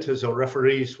any editors or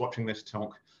referees watching this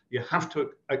talk, you have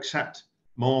to accept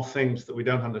more things that we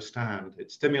don't understand.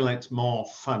 It stimulates more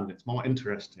fun, it's more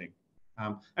interesting.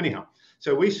 Anyhow,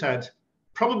 so we said,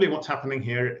 probably what's happening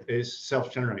here is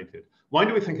self-generated. Why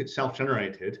do we think it's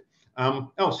self-generated?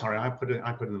 Oh, sorry, I put it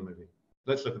in the movie.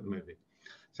 Let's look at the movie.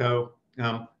 So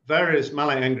there is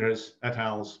Malet-Engra's et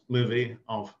al.'s movie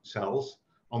of cells.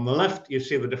 On the left, you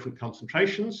see the different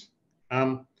concentrations,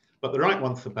 but the right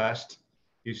one's the best.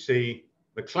 You see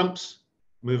the clumps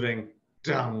moving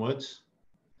downwards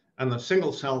and the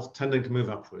single cells tending to move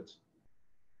upwards.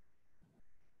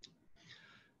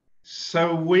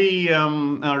 So we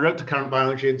wrote to Current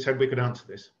Biology and said we could answer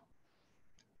this.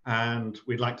 And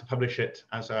we'd like to publish it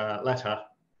as a letter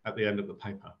at the end of the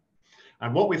paper.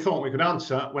 And what we thought we could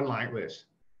answer went like this.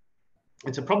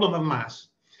 It's a problem of mass.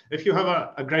 If you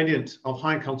have a gradient of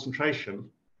high concentration,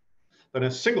 then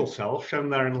a single cell, shown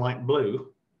there in light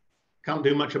blue, can't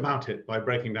do much about it by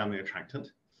breaking down the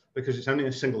attractant, because it's only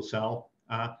a single cell,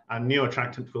 and new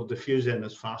attractant will diffuse in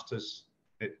as fast as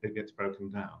it gets broken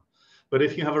down. But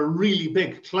if you have a really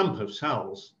big clump of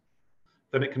cells,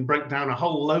 then it can break down a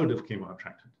whole load of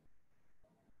chemoattractant.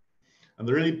 And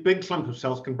the really big clump of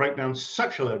cells can break down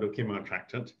such a load of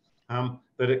chemoattractant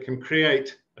that it can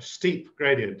create a steep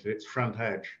gradient at its front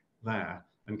edge there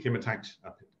and chemotax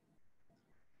up it.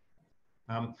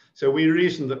 So we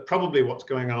reasoned that probably what's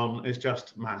going on is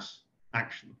just mass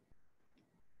action.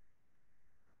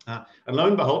 And lo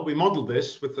and behold, we modeled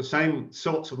this with the same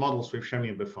sorts of models we've shown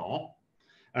you before.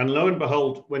 And lo and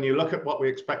behold, when you look at what we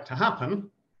expect to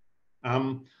happen,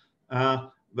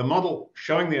 the model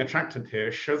showing the attractant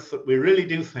here shows that we really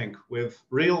do think with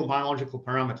real biological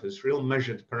parameters, real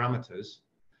measured parameters,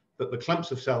 that the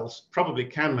clumps of cells probably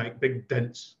can make big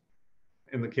dents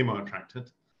in the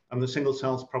chemoattractant, and the single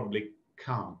cells probably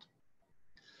can't.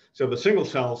 So the single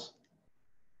cells,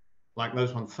 like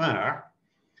those ones there,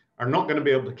 are not going to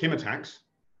be able to chemotax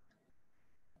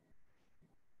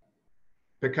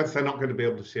because they're not going to be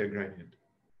able to see a gradient.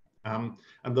 And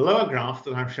the lower graph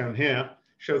that I've shown here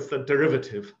shows the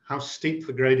derivative, how steep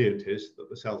the gradient is that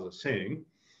the cells are seeing.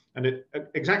 And it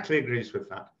exactly agrees with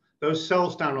that. Those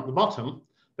cells down at the bottom,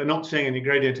 they're not seeing any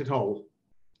gradient at all,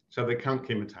 so they can't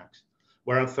chemotax.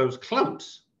 Whereas those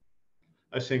clumps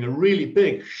are seeing a really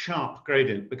big, sharp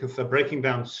gradient because they're breaking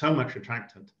down so much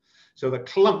attractant. So the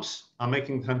clumps are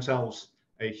making themselves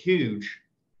a huge,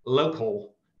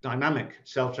 local, dynamic,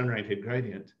 self-generated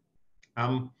gradient.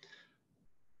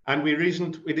 And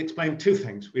we'd explained two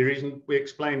things. We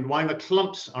explained why the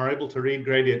clumps are able to read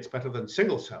gradients better than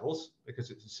single cells, because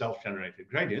it's a self-generated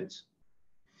gradient.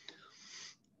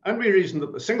 And we reasoned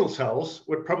that the single cells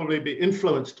would probably be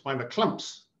influenced by the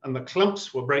clumps, and the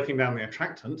clumps were breaking down the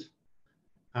attractant,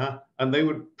 and they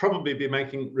would probably be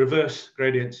making reverse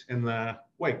gradients in their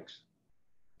wakes.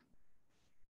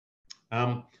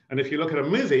 And if you look at a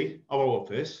movie of all of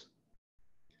this,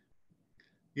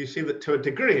 you see that to a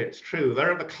degree it's true. There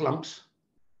are the clumps,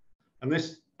 and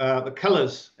this the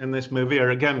colors in this movie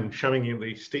are again showing you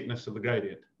the steepness of the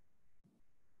gradient.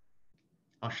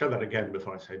 I'll show that again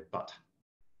before I say but.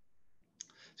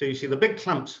 So you see the big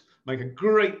clumps make a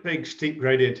great big steep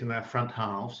gradient in their front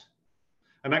halves.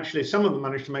 And actually some of them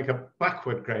manage to make a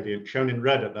backward gradient shown in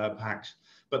red at their backs.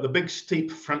 But the big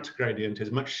steep front gradient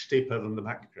is much steeper than the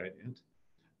back gradient.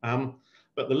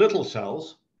 But the little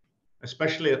cells,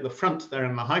 especially at the front there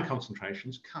in the high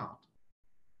concentrations, can't.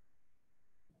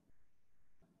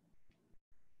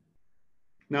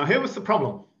 Now here was the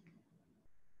problem.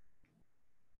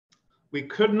 We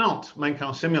could not make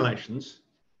our simulations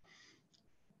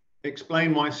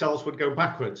explain why cells would go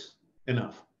backwards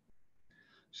enough.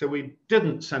 So we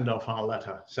didn't send off our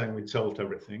letter saying we'd solved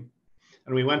everything.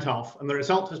 And we went off, and the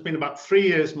result has been about 3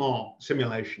 years more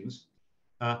simulations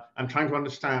and trying to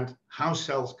understand how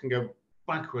cells can go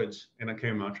backwards in a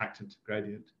chemoattractant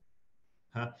gradient.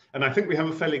 And I think we have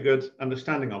a fairly good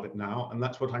understanding of it now, and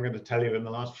that's what I'm going to tell you in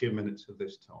the last few minutes of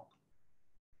this talk.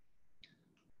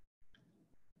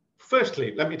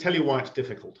 Firstly, let me tell you why it's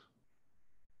difficult.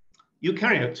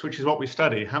 Eukaryotes, which is what we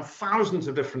study, have thousands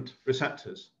of different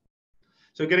receptors.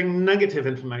 So getting negative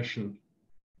information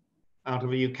out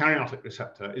of a eukaryotic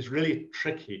receptor is really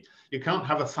tricky. You can't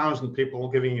have 1,000 people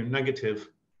giving you negative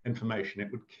information.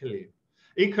 It would kill you.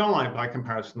 E. coli, by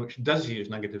comparison, which does use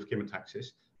negative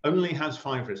chemotaxis, only has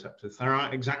 5 receptors. There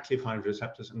are exactly 5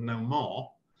 receptors and no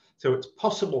more. So it's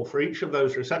possible for each of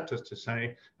those receptors to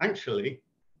say, actually,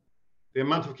 the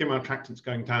amount of chemoattractants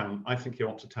going down, I think you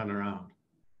ought to turn around.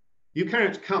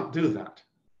 Eukaryotes can't do that.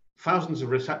 Thousands of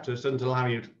receptors doesn't allow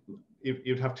you to,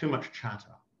 you'd have too much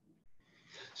chatter.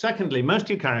 Secondly, most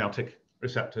eukaryotic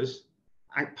receptors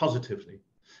act positively.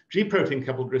 G protein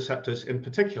coupled receptors in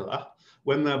particular,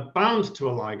 when they're bound to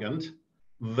a ligand,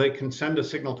 they can send a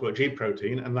signal to a G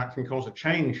protein and that can cause a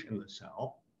change in the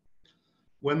cell.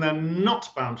 When they're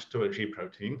not bound to a G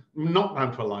protein, not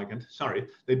bound to a ligand, sorry,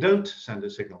 they don't send a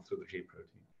signal through the G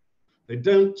protein. They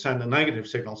don't send a negative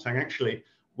signal saying, actually,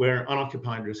 we're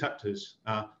unoccupied receptors,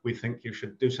 we think you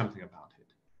should do something about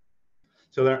it.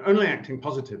 So they're only acting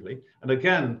positively. And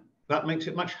again, that makes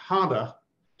it much harder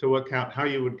to work out how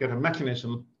you would get a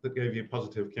mechanism that gave you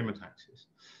positive chemotaxis.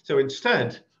 So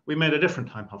instead, we made a different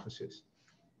hypothesis.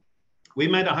 We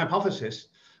made a hypothesis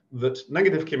that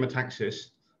negative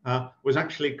chemotaxis was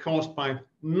actually caused by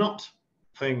not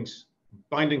things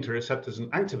binding to receptors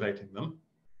and activating them,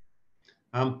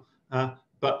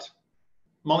 but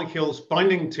molecules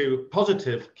binding to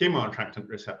positive chemoattractant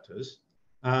receptors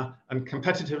and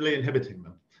competitively inhibiting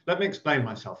them. Let me explain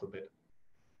myself a bit.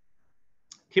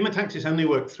 Chemotaxis only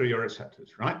work through your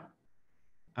receptors, right?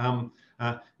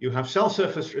 You have cell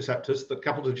surface receptors that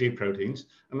couple to G proteins,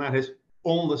 and that is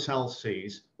all the cell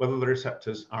sees, whether the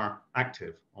receptors are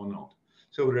active or not.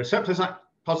 So the receptors act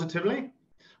positively.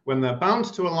 When they're bound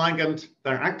to a ligand,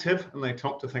 they're active and they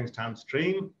talk to things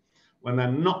downstream. When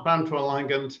they're not bound to a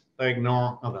ligand, they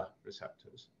ignore other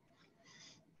receptors.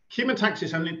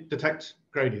 Chemotaxis only detects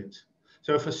gradients.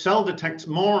 So if a cell detects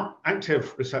more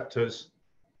active receptors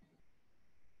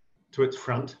to its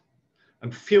front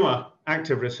and fewer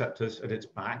active receptors at its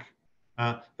back,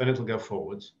 then it'll go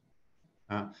forwards.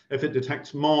 If it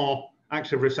detects more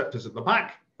active receptors at the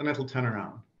back, then it'll turn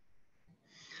around.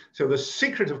 So the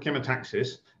secret of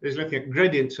chemotaxis is looking at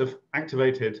gradients of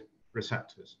activated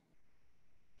receptors.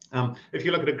 If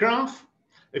you look at a graph,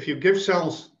 if you give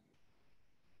cells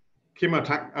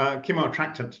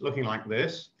chemoattractant looking like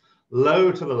this,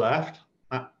 low to the left,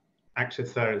 that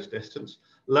axis there is distance,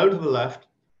 low to the left,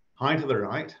 high to the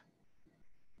right,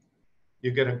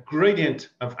 you get a gradient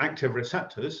of active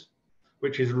receptors,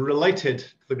 which is related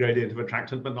to the gradient of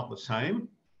attractant, but not the same.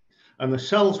 And the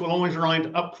cells will always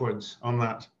ride upwards on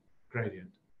that gradient.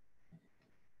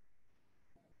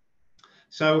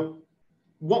 So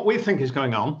what we think is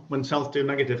going on when cells do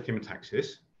negative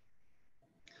chemotaxis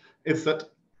is that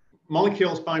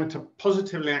molecules bind to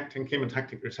positively acting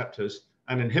chemotactic receptors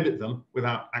and inhibit them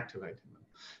without activating them.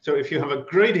 So if you have a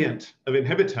gradient of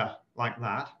inhibitor like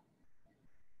that,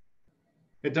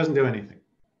 it doesn't do anything.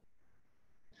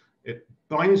 It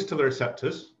binds to the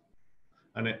receptors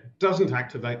and it doesn't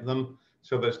activate them,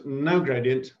 so there's no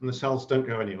gradient and the cells don't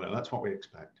go anywhere. That's what we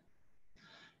expect.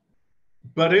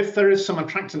 But if there is some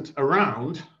attractant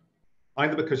around,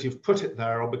 either because you've put it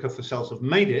there or because the cells have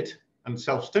made it and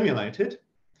self-stimulated,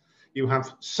 you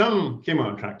have some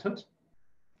chemoattractant,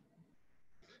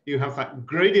 you have that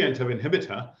gradient of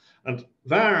inhibitor, and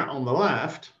there on the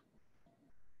left,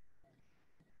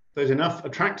 there's enough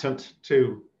attractant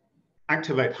to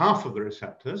activate half of the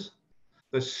receptors.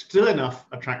 There's still enough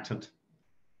attractant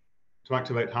to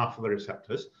activate half of the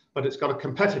receptors, but it's got a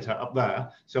competitor up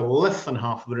there, so less than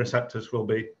half of the receptors will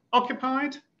be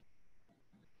occupied.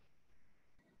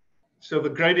 So the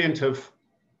gradient of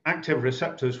active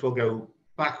receptors will go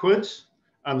backwards,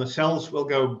 and the cells will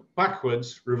go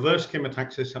backwards, reverse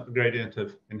chemotaxis at the gradient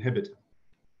of inhibitor.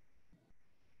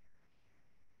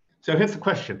 So here's the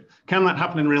question: can that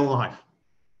happen in real life?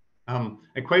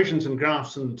 Equations and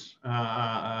graphs and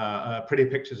pretty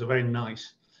pictures are very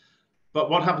nice, but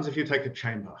what happens if you take a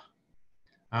chamber?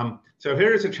 So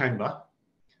here is a chamber,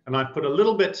 and I've put a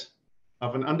little bit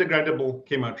of an undegradable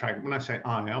chemoattractant. When I say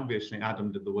I, obviously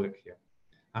Adam did the work here.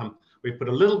 We've put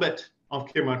a little bit of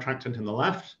chemoattractant in the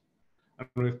left, and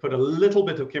we've put a little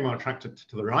bit of chemoattractant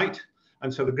to the right,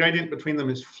 and so the gradient between them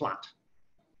is flat.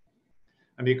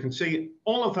 And you can see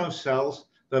all of those cells,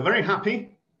 they're very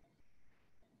happy.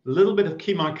 little bit of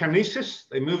chemokinesis.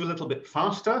 They move a little bit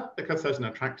faster because there's an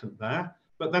attractant there,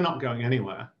 but they're not going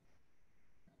anywhere.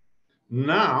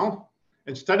 Now,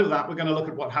 instead of that, we're going to look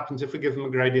at what happens if we give them a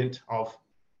gradient of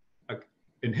an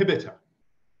inhibitor.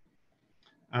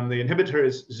 And the inhibitor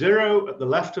is 0 at the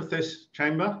left of this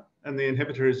chamber, and the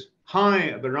inhibitor is high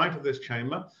at the right of this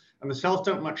chamber. And the cells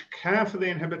don't much care for the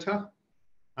inhibitor,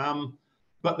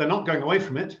 but they're not going away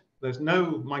from it. There's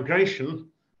no migration,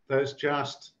 there's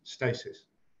just stasis.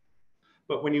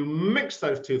 But when you mix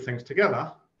those two things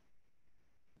together,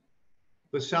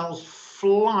 the cells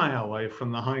fly away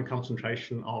from the high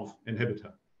concentration of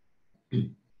inhibitor.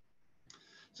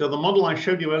 So the model I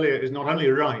showed you earlier is not only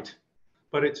right,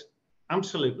 but it's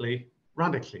absolutely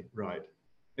radically right.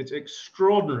 It's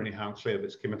extraordinary how clear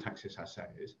this chemotaxis assay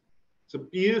is. It's a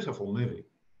beautiful movie.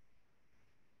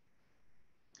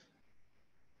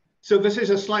 So this is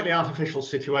a slightly artificial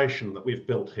situation that we've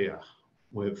built here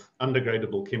with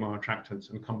undegradable chemoattractants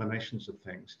and combinations of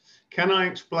things. Can I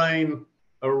explain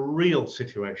a real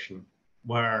situation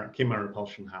where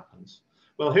chemorepulsion happens?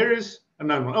 Well, here is a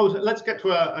known one. Oh, let's get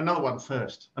to another one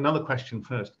first, another question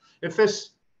first. If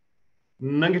this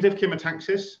negative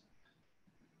chemotaxis,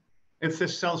 if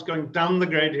this cell's going down the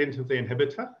gradient of the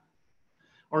inhibitor,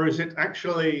 or is it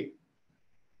actually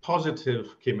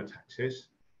positive chemotaxis?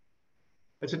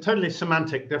 It's a totally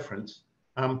semantic difference,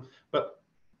 but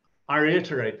I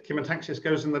reiterate, chemotaxis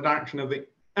goes in the direction of the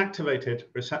activated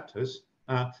receptors,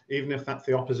 even if that's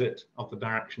the opposite of the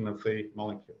direction of the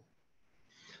molecule.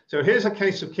 So here's a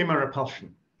case of chemorepulsion.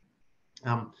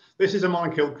 This is a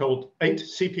molecule called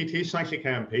 8-CPT cyclic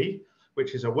AMP,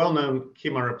 which is a well-known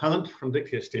chemorepellent from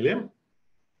Dictyostelium.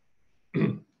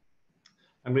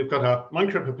 And we've got a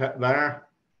micropipette there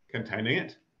containing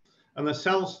it. And the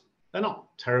cells, they're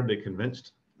not terribly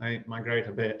convinced. They migrate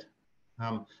a bit.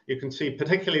 You can see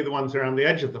particularly the ones around the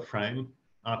edge of the frame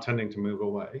are tending to move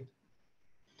away.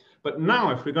 But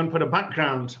now if we're going to put a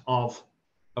background of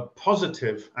a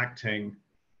positive acting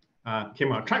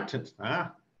chemoattractant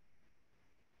there,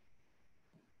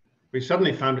 we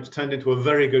suddenly found it's turned into a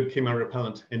very good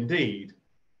chemorepellent indeed.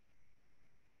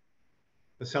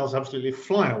 The cells absolutely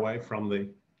fly away from the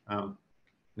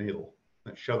needle.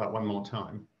 Let's show that one more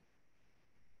time.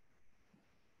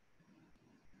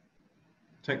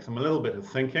 Take them a little bit of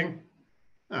thinking.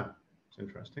 Oh, it's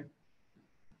interesting.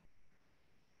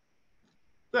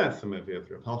 There's the movie of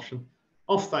repulsion.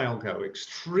 Off they'll go,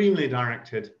 extremely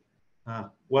directed,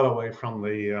 well away from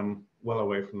the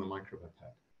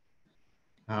micropipette.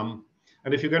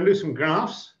 And if you're going to do some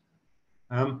graphs,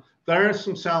 there are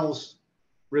some cells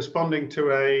responding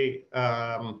to a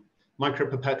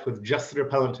micropipette with just the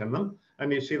repellent in them,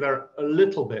 and you see they're a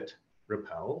little bit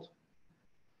repelled.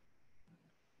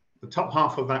 The top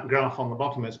half of that graph on the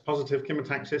bottom is positive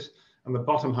chemotaxis, and the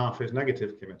bottom half is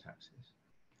negative chemotaxis.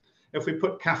 If we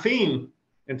put caffeine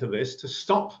into this to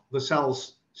stop the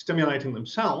cells stimulating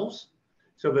themselves,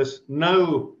 so there's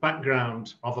no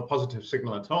background of a positive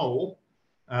signal at all,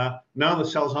 now the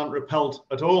cells aren't repelled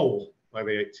at all by the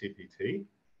 8-CPT.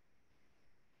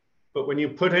 But when you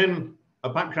put in a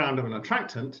background of an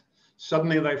attractant,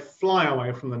 suddenly they fly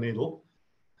away from the needle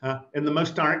in the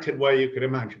most directed way you could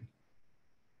imagine.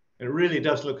 It really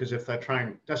does look as if they're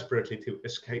trying desperately to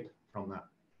escape from that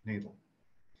needle.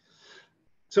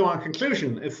 So our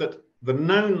conclusion is that the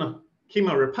known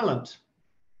chemorepellent,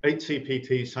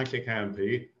 8-CPT cyclic AMP,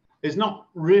 is not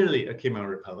really a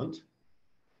chemorepellent.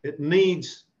 It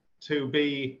needs to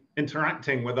be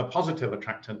interacting with a positive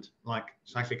attractant like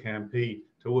cyclic AMP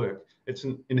to work. It's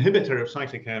an inhibitor of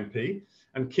cyclic AMP,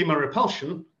 and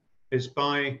chemorepulsion is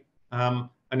by an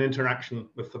interaction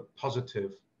with the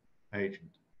positive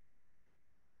agent.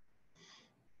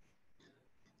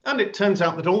 And it turns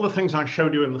out that all the things I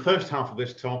showed you in the first half of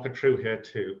this talk are true here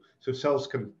too. So cells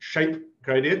can shape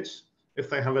gradients.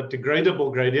 If they have a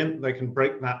degradable gradient, they can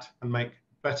break that and make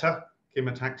better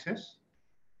chemotaxis.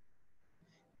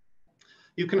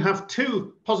 You can have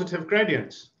two positive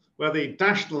gradients, where the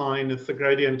dashed line is the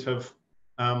gradient of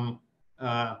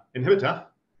inhibitor,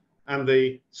 and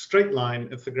the straight line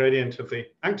is the gradient of the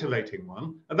activating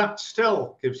one, and that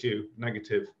still gives you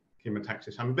negative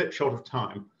chemotaxis. I'm a bit short of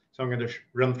time, so I'm going to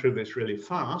run through this really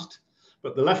fast,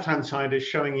 but the left-hand side is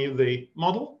showing you the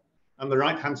model, and the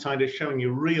right-hand side is showing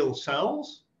you real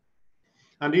cells.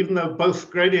 And even though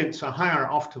both gradients are higher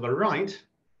off to the right,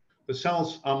 the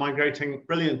cells are migrating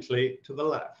brilliantly to the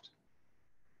left.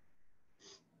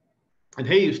 And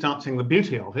here you start seeing the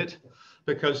beauty of it,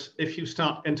 because if you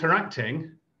start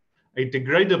interacting a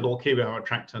degradable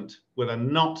chemoattractant with a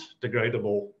not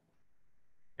degradable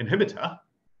inhibitor,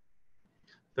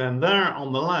 then there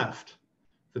on the left,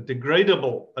 the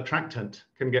degradable attractant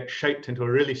can get shaped into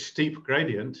a really steep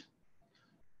gradient.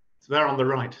 So there on the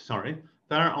right, sorry.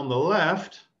 There on the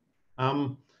left,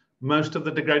 most of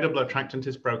the degradable attractant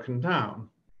is broken down.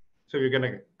 So you're going to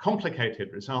get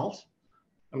complicated results.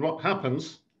 And what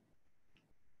happens,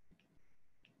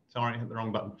 sorry, I hit the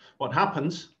wrong button. What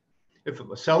happens if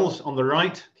the cells on the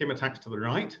right chemotax to the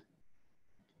right,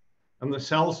 and the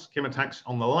cells chemotax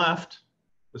on the left,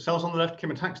 the cells on the left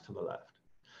chemotax to the left.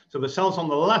 So the cells on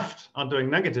the left are doing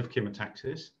negative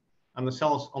chemotaxis, and the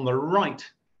cells on the right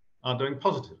are doing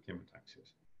positive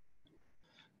chemotaxis.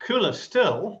 Cooler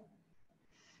still,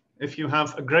 if you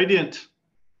have a gradient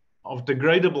of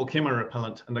degradable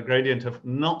chemorepellent and a gradient of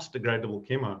not degradable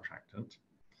chemoattractant,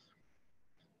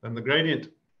 then the gradient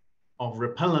of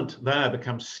repellent there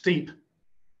becomes steep,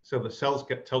 so the cells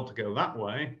get told to go that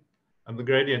way, and the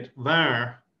gradient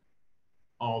there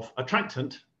of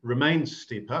attractant remains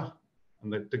steeper,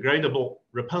 and the degradable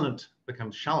repellent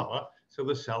becomes shallower, so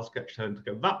the cells get shown to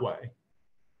go that way.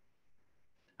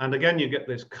 And again, you get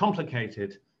this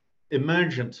complicated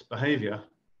emergent behavior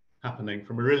happening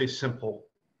from a really simple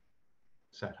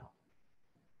setup.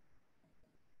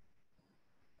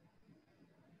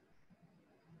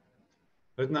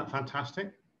 Isn't that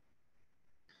fantastic?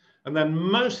 And then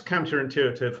most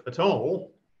counterintuitive at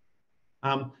all,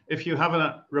 if you have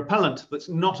a repellent that's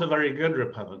not a very good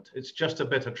repellent, it's just a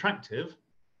bit attractive,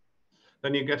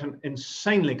 then you get an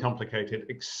insanely complicated,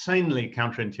 insanely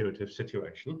counterintuitive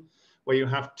situation where you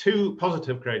have two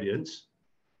positive gradients,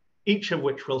 each of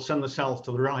which will send the cells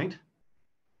to the right.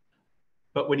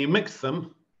 But when you mix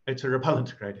them, it's a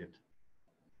repellent gradient.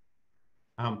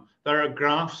 There are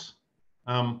graphs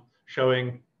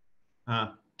showing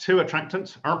two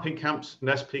attractants, RP camps and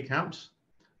SP camps.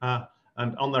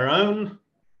 And on their own,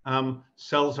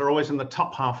 cells are always in the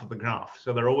top half of the graph.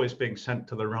 So they're always being sent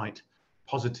to the right,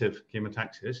 positive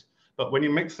chemotaxis. But when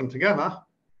you mix them together,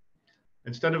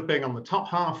 instead of being on the top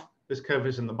half, this curve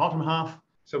is in the bottom half.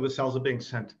 So the cells are being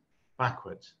sent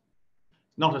backwards.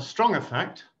 Not a strong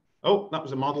effect. Oh, that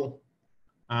was a model.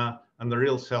 And the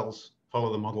real cells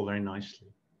follow the model very nicely.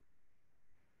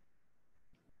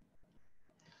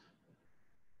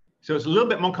 So it's a little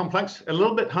bit more complex, a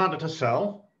little bit harder to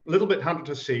sell, a little bit harder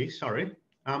to see, sorry.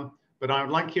 But I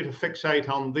would like you to fixate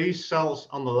on these cells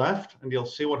on the left, and you'll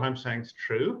see what I'm saying is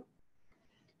true.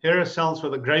 Here are cells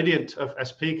with a gradient of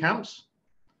SP camps,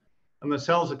 and the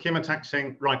cells are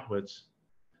chemotaxing rightwards.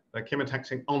 They're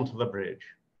chemotaxing onto the bridge.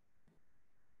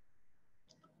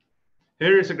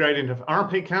 Here is a gradient of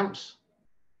RP camps,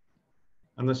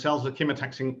 and the cells are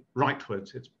chemotaxing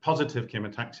rightwards. It's positive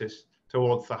chemotaxis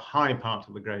towards the high part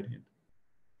of the gradient.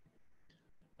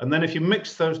 And then if you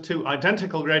mix those two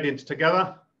identical gradients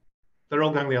together, they're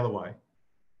all going the other way.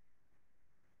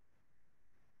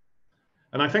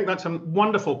 And I think that's a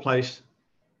wonderful place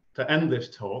to end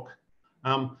this talk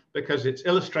because it's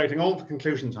illustrating all the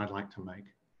conclusions I'd like to make.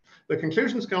 The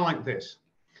conclusions go like this.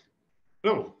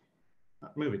 Oh,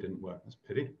 that movie didn't work, that's a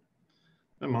pity.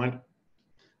 Never mind.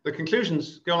 The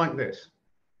conclusions go like this.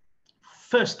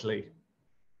 Firstly,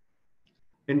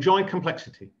 enjoy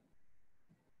complexity.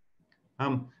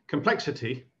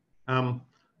 Complexity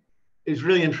is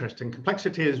really interesting.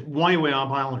 Complexity is why we are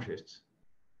biologists.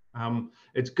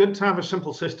 It's good to have a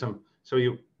simple system so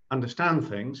you understand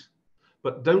things,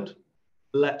 but don't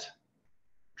let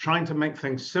trying to make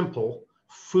things simple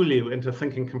fool you into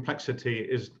thinking complexity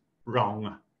is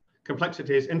wrong.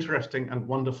 Complexity is interesting and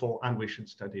wonderful, and we should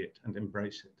study it and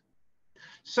embrace it.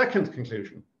 Second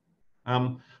conclusion,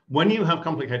 when you have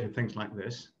complicated things like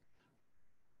this,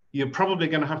 you're probably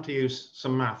going to have to use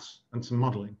some maths and some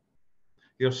modeling.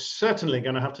 You're certainly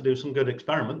going to have to do some good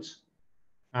experiments,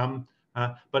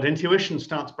 but intuition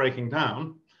starts breaking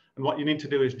down. And what you need to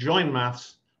do is join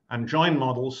maths and join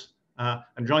models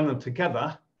and join them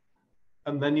together.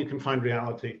 And then you can find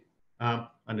reality,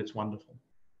 and it's wonderful.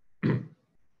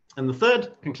 And the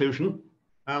third conclusion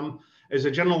is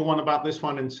a general one about this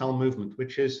one in cell movement,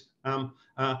 which is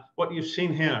what you've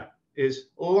seen here is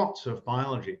lots of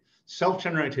biology.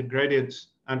 Self-generated gradients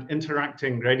and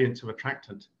interacting gradients of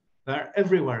attractant. They're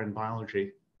everywhere in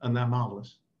biology, and they're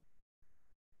marvelous.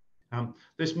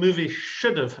 This movie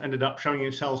should have ended up showing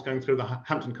you cells going through the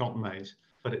Hampton Court maze,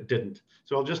 but it didn't.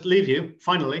 So I'll just leave you,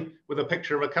 finally, with a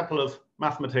picture of a couple of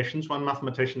mathematicians, one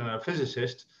mathematician and a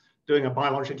physicist, doing a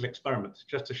biological experiment,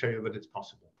 just to show you that it's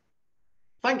possible.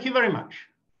 Thank you very much.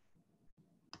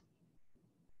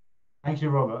 Thank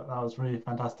you, Robert. That was really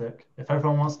fantastic. If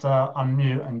everyone wants to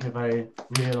unmute and give a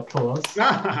real applause.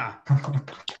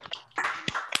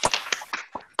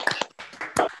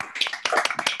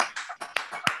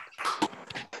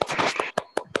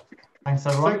 Thanks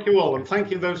Thanks, everyone. Thank you all, and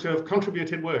thank you those who have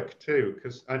contributed work too,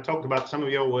 because I talked about some of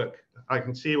your work. I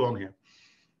can see you on here.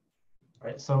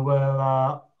 Right, so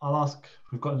I'll ask,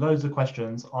 we've got loads of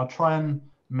questions. I'll try and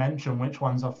mention which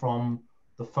ones are from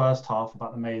the first half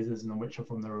about the mazes and which are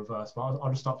from the reverse, but I'll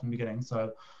just start from the beginning.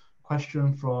 So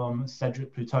question from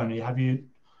Cedric Plutoni. Have you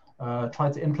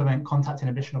tried to implement contact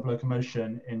inhibition of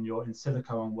locomotion in your in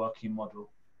silico and working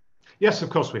model? Yes, of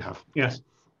course we have, yes.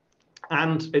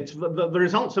 And it's the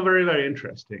results are very, very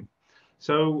interesting.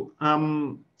 So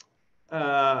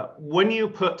when you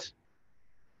put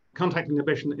contact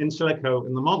inhibition in silico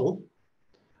in the model,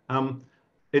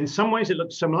 in some ways it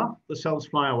looks similar. The cells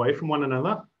fly away from one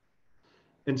another.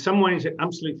 In some ways it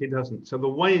absolutely doesn't. So the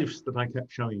waves that I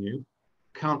kept showing you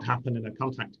can't happen in a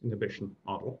contact inhibition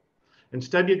model.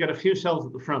 Instead, you get a few cells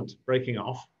at the front breaking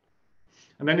off.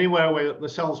 And anywhere where the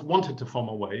cells wanted to form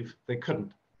a wave, they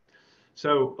couldn't.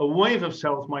 So a wave of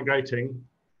cells migrating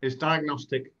is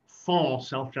diagnostic for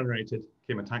self-generated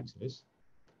chemotaxis.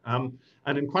 And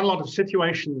in quite a lot of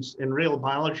situations in real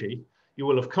biology, you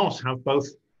will of course have both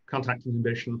contact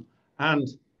inhibition and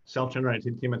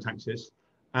self-generated chemotaxis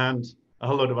and a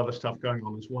whole load of other stuff going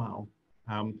on as well.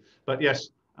 But yes,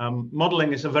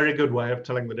 modeling is a very good way of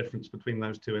telling the difference between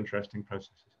those two interesting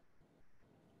processes.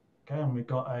 Okay, and we've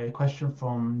got a question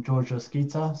from Georgia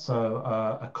Scita. So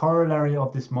a corollary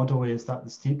of this model is that the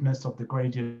steepness of the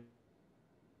gradient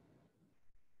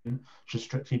should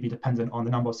strictly be dependent on the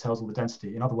number of cells or the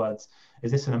density. In other words, is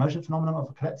this an emergent phenomenon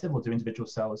of a collective, or do individual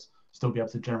cells still be able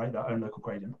to generate their own local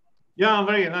gradient? Yeah,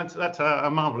 that's a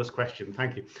marvelous question.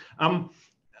 Thank you.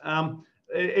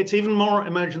 It's even more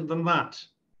emergent than that,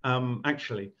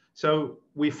 actually. So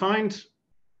we find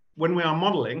when we are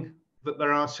modeling that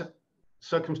there are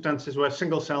circumstances where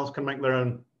single cells can make their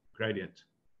own gradient.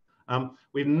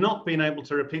 We've not been able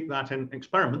to repeat that in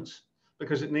experiments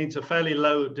because it needs a fairly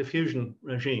low diffusion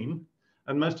regime,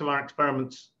 and most of our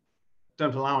experiments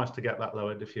don't allow us to get that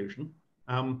lower diffusion.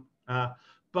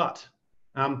 But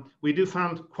we do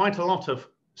find quite a lot of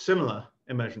similar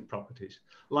emergent properties.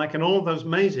 Like in all those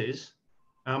mazes,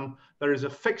 there is a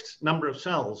fixed number of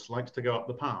cells likes to go up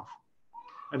the path.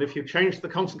 And if you change the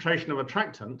concentration of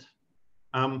attractant,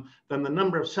 then the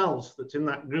number of cells that's in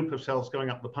that group of cells going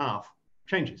up the path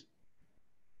changes.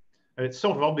 And it's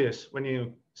sort of obvious when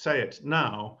you say it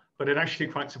now, but it actually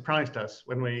quite surprised us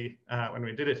when we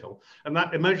did it all. And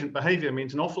that emergent behavior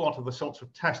means an awful lot of the sorts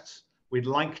of tests we'd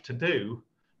like to do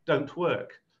don't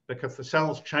work because the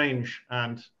cells change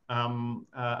and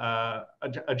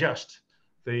adjust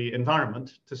the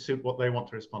environment to suit what they want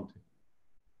to respond to.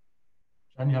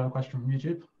 Jen, you have a question from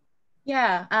YouTube?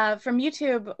 Yeah, from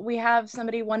YouTube, we have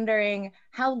somebody wondering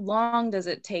how long does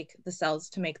it take the cells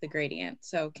to make the gradient?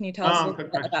 So can you tell us a little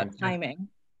bit about timing?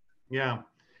 Yeah,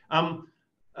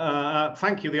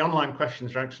 thank you. The online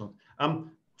questions are excellent.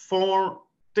 For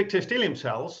dictyostelium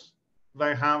cells,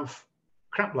 they have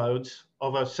crap loads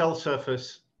of a cell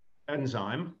surface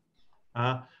enzyme,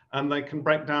 and they can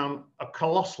break down a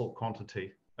colossal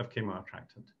quantity of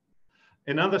chemoattractant.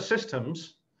 In other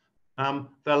systems,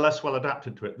 they're less well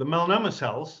adapted to it. The melanoma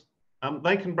cells,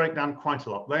 they can break down quite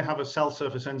a lot. They have a cell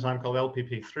surface enzyme called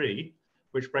LPP3,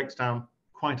 which breaks down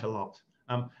quite a lot.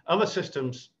 Other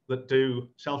systems that do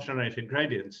self-generated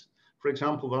gradients, for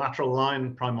example, the lateral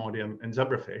line primordium in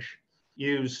zebrafish,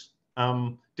 use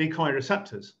decoy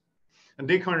receptors. And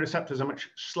decoy receptors are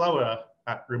much slower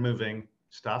at removing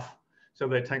stuff, so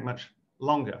they take much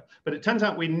longer. But it turns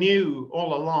out we knew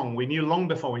all along, we knew long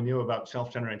before we knew about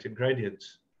self-generated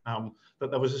gradients,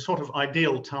 that there was a sort of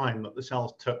ideal time that the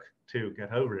cells took to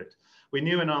get over it. We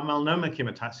knew in our melanoma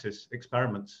chemotaxis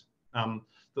experiments that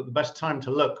the best time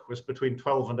to look was between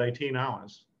 12 and 18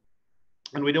 hours.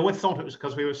 And we'd always thought it was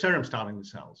because we were serum starving the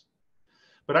cells.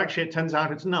 But actually it turns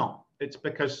out it's not. It's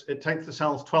because it takes the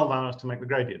cells 12 hours to make the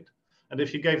gradient. And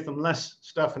if you gave them less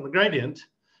stuff in the gradient,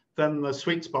 then the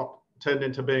sweet spot turned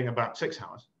into being about 6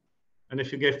 hours. And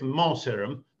if you gave them more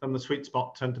serum, then the sweet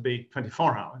spot turned to be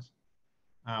 24 hours.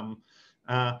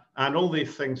 And all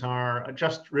these things are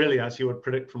just really as you would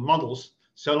predict from models,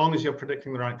 so long as you're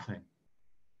predicting the right thing.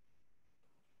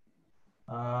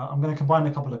 I'm going to combine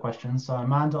a couple of questions. So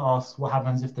Amanda asks, what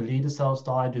happens if the leader cells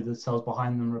die? Do the cells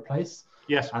behind them replace?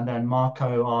 Yes. And then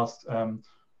Marco asks,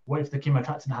 what if the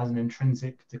chemoattractant has an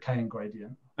intrinsic decaying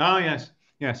gradient? Oh, yes,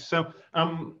 yes. So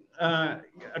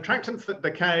attractants that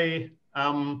decay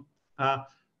allow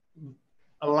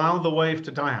the wave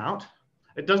to die out.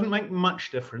 It doesn't make much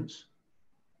difference,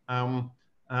 but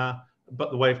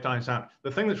the wave dies out.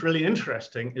 The thing that's really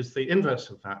interesting is the inverse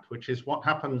of that, which is what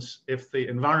happens if the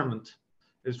environment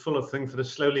is full of things that are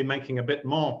slowly making a bit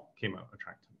more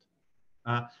chemoattractant.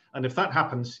 And if that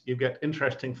happens, you get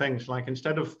interesting things like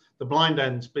instead of the blind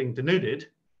ends being denuded,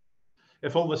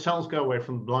 if all the cells go away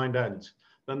from the blind ends,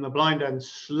 then the blind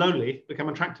ends slowly become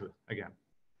attractive again.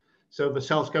 So the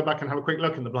cells go back and have a quick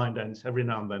look in the blind ends every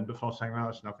now and then before saying, oh,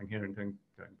 there's nothing here, and going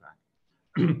back.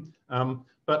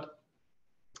 But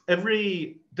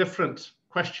every different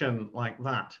question like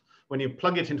that, when you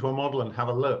plug it into a model and have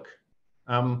a look,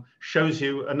 shows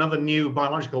you another new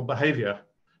biological behavior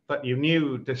that you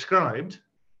knew described,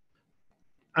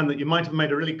 and that you might have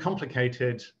made a really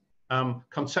complicated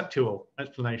conceptual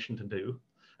explanation to do.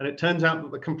 And it turns out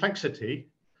that the complexity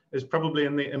is probably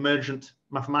in the emergent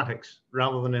mathematics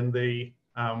rather than in the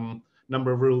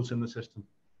number of rules in the system.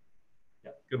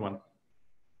 Yeah, good one.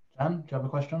 Jan, do you have a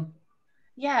question?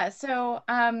 Yeah, so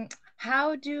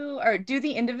how do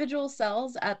the individual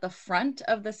cells at the front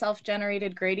of the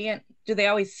self-generated gradient, do they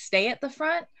always stay at the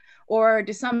front? Or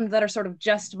do some that are sort of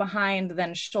just behind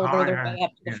then shoulder their way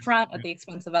up to the front at the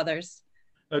expense of others?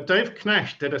 Dave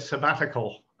Knesh did a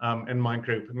sabbatical in my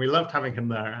group, and we loved having him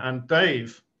there. And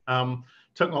Dave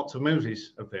took lots of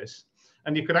movies of this,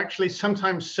 and you could actually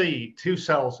sometimes see two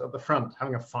cells at the front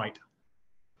having a fight.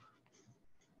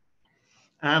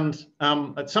 And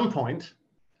at some point,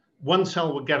 one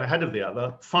cell would get ahead of the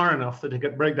other far enough that it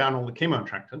could break down all the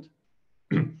chemoattractant.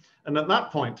 And at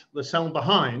that point, the cell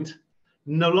behind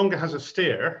no longer has a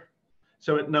steer,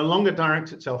 so it no longer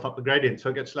directs itself up the gradient, so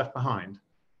it gets left behind.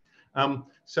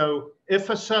 So if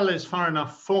a cell is far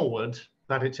enough forward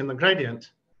that it's in the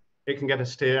gradient, it can get a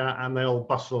steer and they'll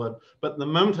bustle it. But the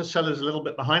moment a cell is a little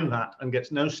bit behind that and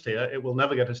gets no steer, it will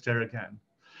never get a steer again.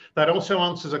 That also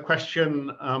answers a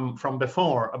question from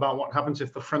before about what happens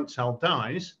if the front cell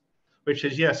dies, which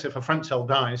is yes, if a front cell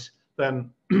dies,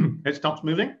 then it stops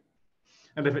moving.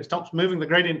 And if it stops moving, the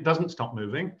gradient doesn't stop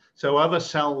moving. So other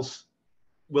cells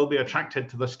will be attracted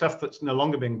to the stuff that's no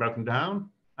longer being broken down,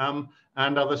 and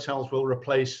other cells will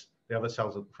replace the other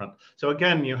cells at the front. So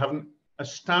again, you have an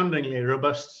astoundingly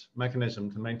robust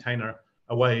mechanism to maintain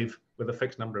a wave with a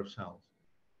fixed number of cells.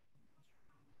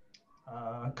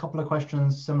 A couple of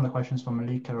questions, similar questions from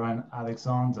Malika and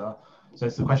Alexander. So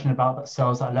it's a question about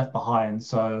cells that are left behind.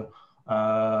 So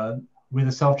with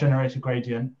a self-generated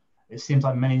gradient, it seems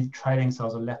like many trailing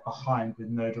cells are left behind with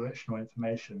no directional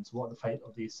information. So what are the fate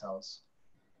of these cells?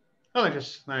 Well, they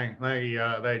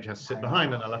just sit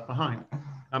behind and are left behind.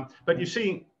 But you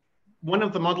see, one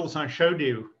of the models I showed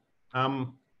you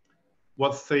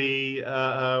was the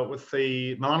with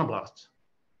the melanoblasts,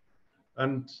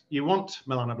 and you want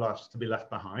melanoblasts to be left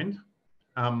behind.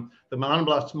 The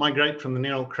melanoblasts migrate from the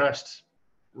neural crest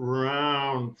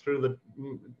round through the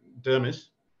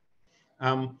dermis.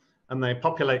 And they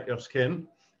populate your skin.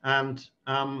 And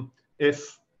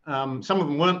if some of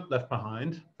them weren't left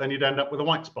behind, then you'd end up with a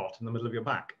white spot in the middle of your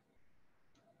back.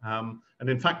 And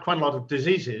in fact, quite a lot of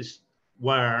diseases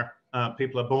where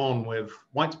people are born with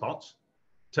white spots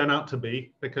turn out to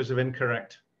be because of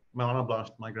incorrect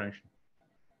melanoblast migration.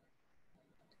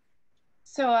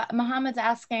 So Mohammed's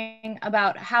asking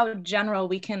about how general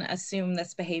we can assume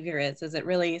this behavior is. Is it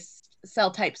really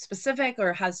cell type specific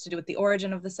or has to do with the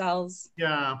origin of the cells?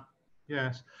 Yeah.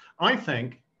 Yes, I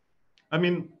think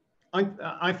I'm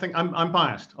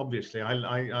biased, obviously.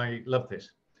 I love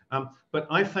this, but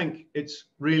I think it's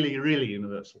really, really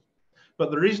universal.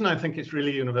 But the reason I think it's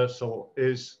really universal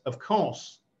is, of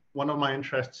course, one of my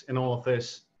interests in all of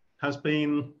this has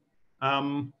been,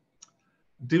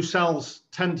 do cells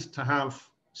tend to have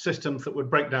systems that would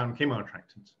break down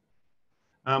chemoattractants?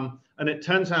 And it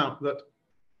turns out that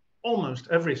almost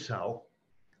every cell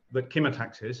that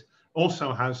chemotaxis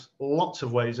also has lots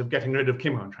of ways of getting rid of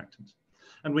chemoattractants.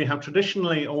 And we have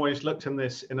traditionally always looked in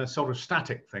this in a sort of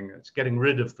static thing. It's getting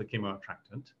rid of the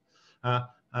chemoattractant.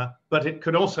 But it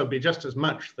could also be just as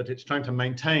much that it's trying to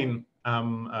maintain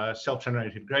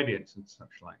self-generated gradients and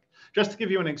such like. Just to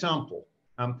give you an example,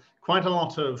 quite a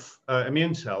lot of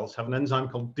immune cells have an enzyme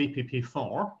called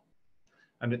DPP4,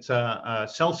 and it's a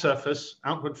cell surface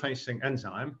outward-facing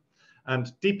enzyme.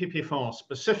 And DPP4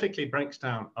 specifically breaks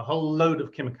down a whole load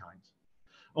of chemokines.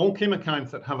 All chemokines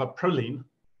that have a proline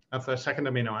of their second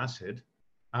amino acid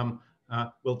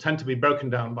will tend to be broken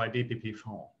down by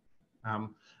DPP4.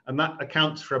 And that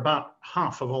accounts for about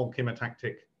half of all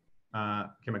chemotactic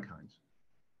chemokines.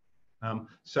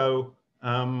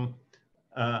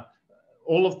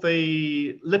 All of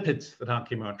the lipids that are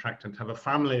chemoattractant have a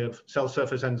family of cell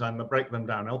surface enzymes that break them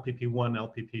down, LPP1,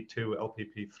 LPP2,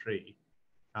 LPP3.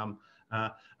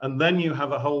 And then you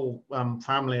have a whole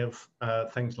family of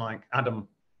things like ADAM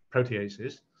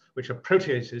proteases, which are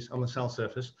proteases on the cell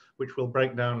surface, which will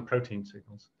break down protein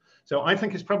signals. So I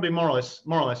think it's probably more or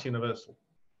less universal.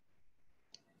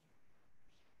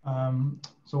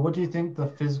 So what do you think the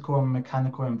physical and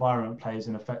mechanical environment plays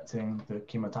in affecting the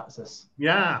chemotaxis?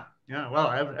 Yeah,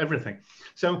 well, everything.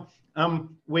 So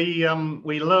we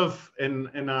love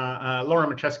in our Laura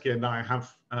Machesky and I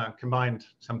have combined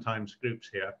sometimes groups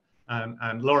here,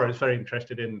 and Laura is very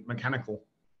interested in mechanical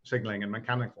signaling and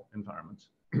mechanical environments.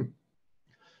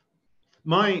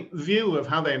 My view of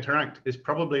how they interact is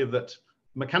probably that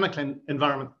mechanical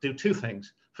environments do two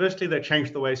things. Firstly, they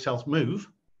change the way cells move,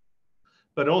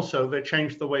 but also they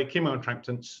change the way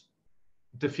chemoattractants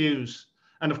diffuse.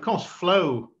 And of course,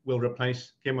 flow will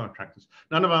replace chemoattractants.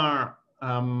 None of our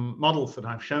models that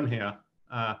I've shown here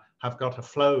have got a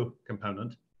flow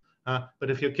component.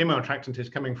 But if your chemoattractant is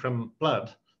coming from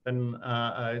blood, then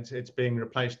it's being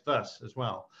replaced thus as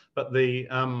well. But the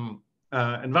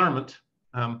environment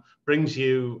brings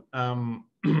you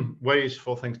ways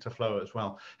for things to flow as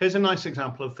well. Here's a nice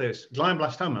example of this.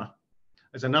 Glioblastoma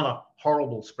is another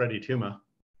horrible spready tumor,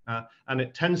 and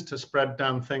it tends to spread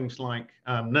down things like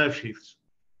nerve sheaths.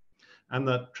 And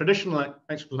the traditional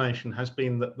explanation has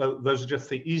been that those are just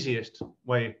the easiest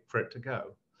way for it to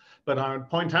go. But I would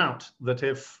point out that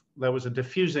if there was a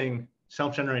diffusing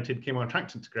self-generated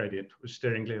chemoattractants gradient with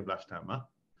steering glioblastoma,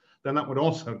 then that would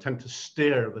also tend to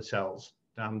steer the cells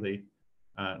down the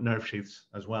nerve sheaths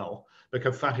as well,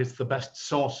 because that is the best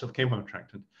source of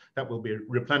chemoattractant that will be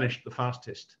replenished the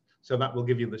fastest. So that will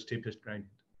give you the steepest gradient.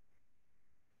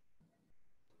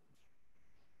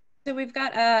 So we've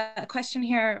got a question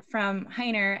here from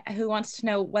Heiner, who wants to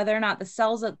know whether or not the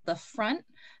cells at the front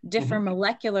differ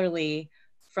molecularly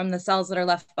from the cells that are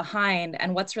left behind,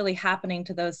 and what's really happening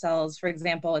to those cells, for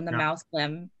example, in the mouse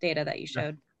limb data that you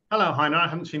showed. Hello, Heiner. I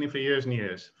haven't seen you for years and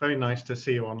years. Very nice to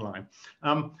see you online.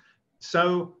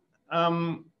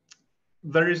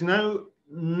 There is no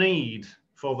need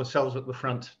for the cells at the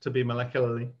front to be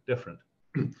molecularly different.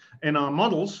 In our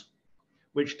models,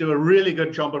 which do a really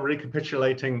good job of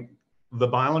recapitulating the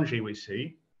biology we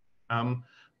see,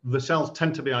 the cells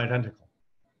tend to be identical.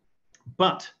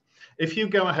 But if you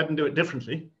go ahead and do it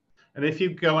differently, and if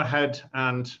you go ahead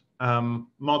and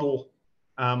model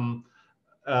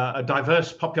a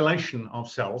diverse population of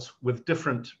cells with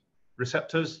different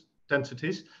receptors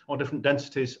densities or different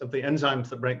densities of the enzymes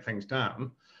that break things down,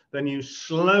 then you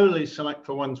slowly select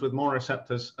for ones with more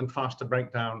receptors and faster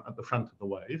breakdown at the front of the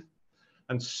wave.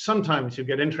 And sometimes you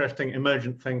get interesting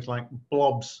emergent things like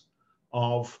blobs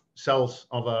of cells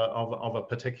of a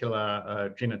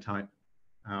particular genotype.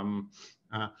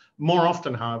 More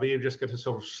often, however, you just get a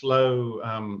sort of slow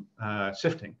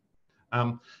sifting.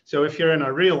 So if you're in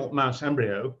a real mouse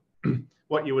embryo,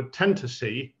 what you would tend to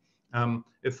see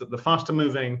is that the faster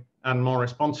moving and more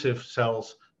responsive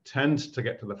cells tend to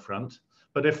get to the front.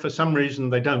 But if for some reason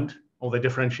they don't, or they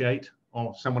differentiate,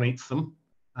 or someone eats them,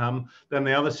 then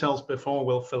the other cells before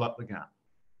will fill up the gap.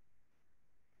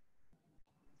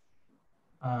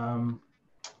 So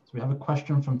we have a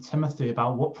question from Timothy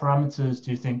about what parameters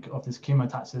do you think of this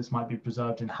chemotaxis might be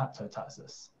preserved in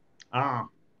haptotaxis? Ah,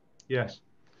 yes.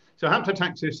 So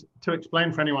haptotaxis, to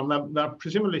explain for anyone, there are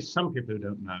presumably some people who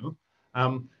don't know,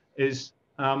 is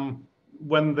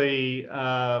when the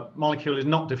molecule is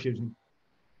not diffusing,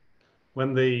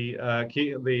 when the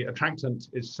attractant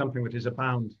is something that is a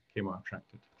bound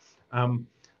chemoattractant.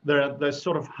 There's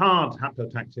sort of hard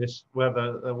haptotaxis where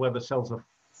the cells are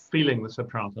feeling the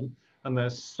substratum, and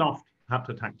there's soft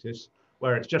haptotaxis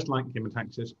where it's just like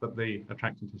chemotaxis, but the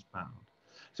attractant is bound.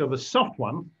 So the soft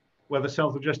one, where the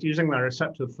cells are just using their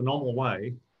receptors the normal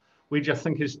way, we just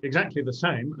think is exactly the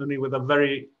same, only with a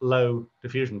very low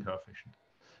diffusion coefficient.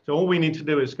 So all we need to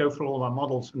do is go through all of our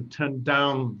models and turn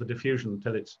down the diffusion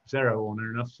until it's 0 or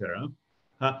near enough 0,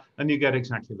 and you get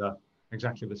exactly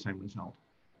the same result.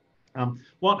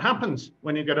 What happens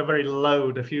when you get a very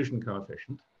low diffusion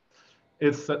coefficient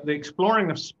is that the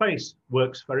exploring of space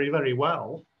works very, very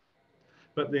well,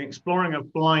 but the exploring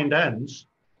of blind ends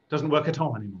doesn't work at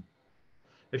all anymore.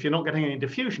 If you're not getting any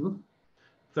diffusion,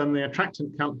 then the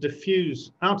attractant can't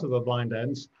diffuse out of the blind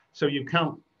ends, so you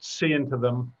can't see into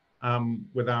them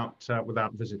without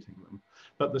visiting them.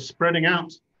 But the spreading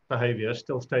out behavior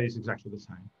still stays exactly the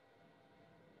same.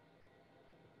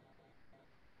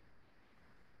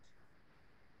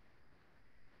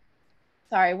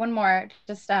 Sorry, one more.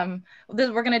 Just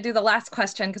we're going to do the last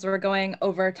question because we're going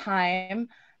over time.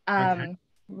 Okay.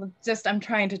 Just I'm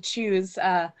trying to choose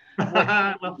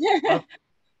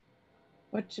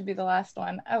what should be the last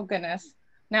one. Oh goodness,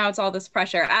 now it's all this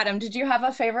pressure. Adam, did you have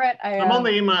a favorite? I'm on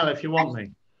the email if you want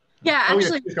me. Yeah,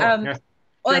 actually, yes.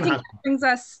 Well, I think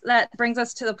that brings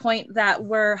us to the point that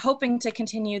we're hoping to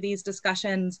continue these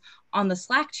discussions on the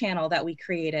Slack channel that we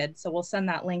created. So we'll send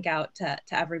that link out to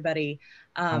everybody.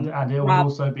 And it will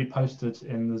also be posted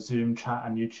in the Zoom chat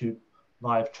and YouTube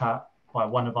live chat by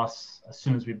one of us as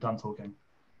soon as we've done talking.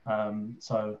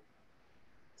 So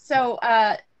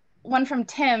one from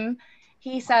Tim,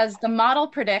 he says, the model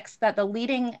predicts that the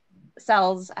leading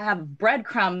cells have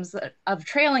breadcrumbs of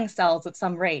trailing cells at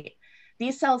some rate.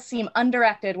 These cells seem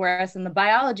undirected, whereas in the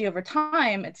biology over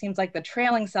time, it seems like the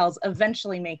trailing cells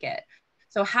eventually make it.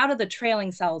 So how do the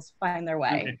trailing cells find their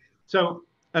way? Okay. So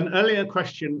an earlier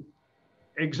question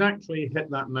exactly hit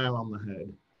that nail on the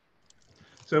head.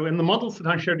 So in the models that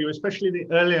I showed you, especially the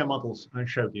earlier models I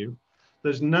showed you,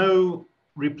 there's no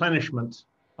replenishment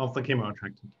of the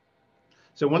chemoattractant.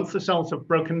 So once the cells have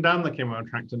broken down the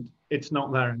chemoattractant, it's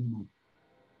not there anymore.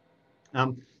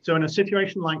 So in a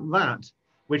situation like that,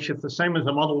 which is the same as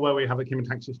a model where we have a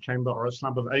chemotaxis chamber or a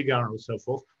slab of agar or so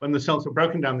forth, when the cells have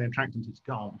broken down the attractant, it's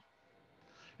gone.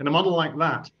 In a model like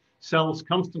that, cells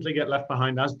constantly get left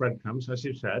behind as breadcrumbs, as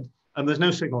you said, and there's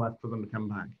no signal left for them to come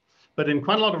back. But in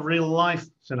quite a lot of real life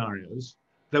scenarios,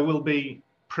 there will be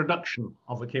production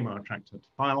of a chemoattractant,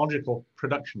 biological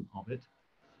production of it.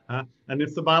 And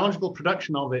if the biological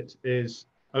production of it is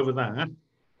over there,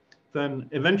 then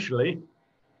eventually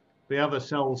the other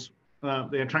cells,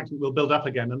 the attractant will build up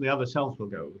again and the other cells will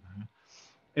go over there.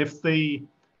 If the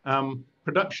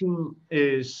production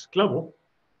is global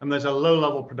and there's a low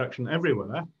level production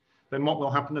everywhere, then what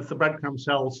will happen is the breadcrumb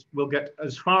cells will get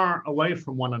as far away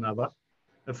from one another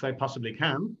as they possibly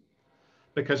can,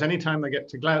 because anytime they get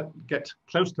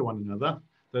close to one another,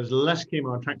 there's less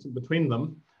chemoattractant between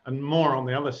them and more on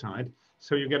the other side.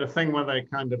 So you get a thing where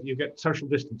you get social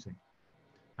distancing.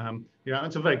 Yeah,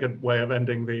 that's a very good way of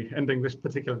ending this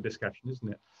particular discussion, isn't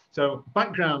it? So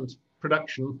background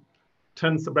production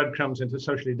turns the breadcrumbs into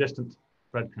socially distant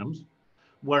breadcrumbs,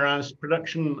 whereas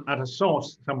production at a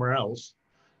source somewhere else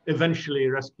eventually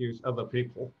rescues other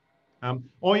people.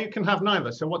 Or you can have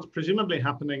neither. So what's presumably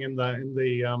happening in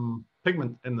the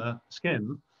pigment in the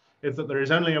skin is that there is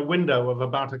only a window of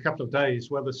about a couple of days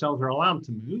where the cells are allowed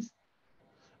to move.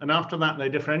 And after that, they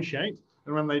differentiate.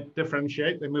 And when they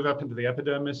differentiate, they move up into the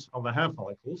epidermis of the hair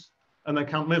follicles, and they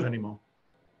can't move anymore.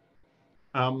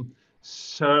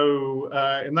 So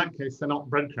in that case, they're not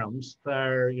breadcrumbs,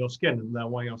 they're your skin, and they're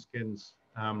why your skin's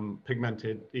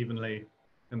pigmented evenly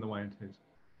in the way it is.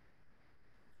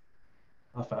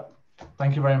 Perfect.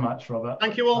 Thank you very much, Robert.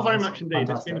 Thank you all very much indeed.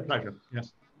 Fantastic. It's been a pleasure.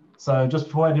 Yes. So just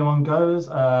before anyone goes,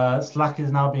 Slack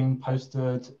is now being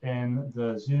posted in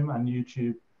the Zoom and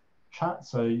YouTube chat.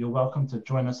 So you're welcome to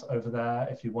join us over there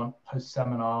if you want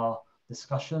post-seminar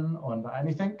discussion on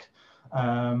anything.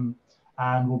 And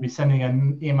we'll be sending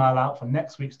an email out for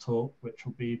next week's talk, which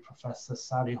will be Professor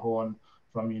Sally Horn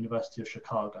from University of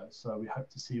Chicago. So we hope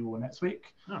to see you all next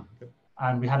week. Oh, good.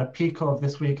 And we had a peak of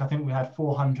this week. I think we had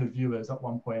 400 viewers at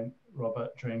one point,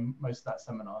 Robert, during most of that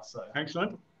seminar. So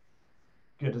excellent.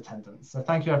 Good attendance. So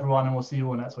thank you, everyone, and we'll see you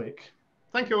all next week.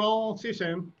 Thank you all. See you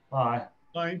soon. Bye.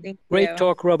 Bye. Great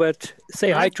talk, Robert. Say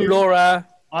hi to Laura.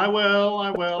 I will.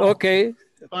 Okay.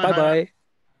 Bye-bye.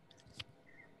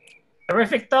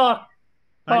 Terrific talk.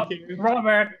 Thank you.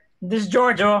 Robert, this is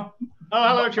Giorgio. Oh,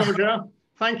 hello, Giorgio.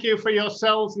 Thank you for your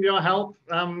cells and your help.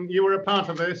 You were a part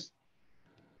of this.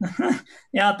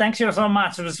 Yeah, thanks you so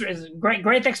much. It was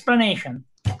great explanation.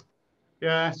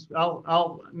 Yes,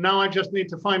 now I just need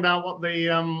to find out what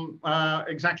the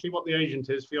exactly what the agent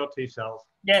is for your T cells.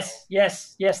 Yes,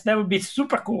 that would be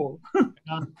super cool.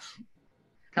 Yeah.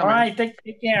 All right,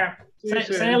 take care. Say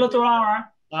hello to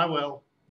Laura. I will.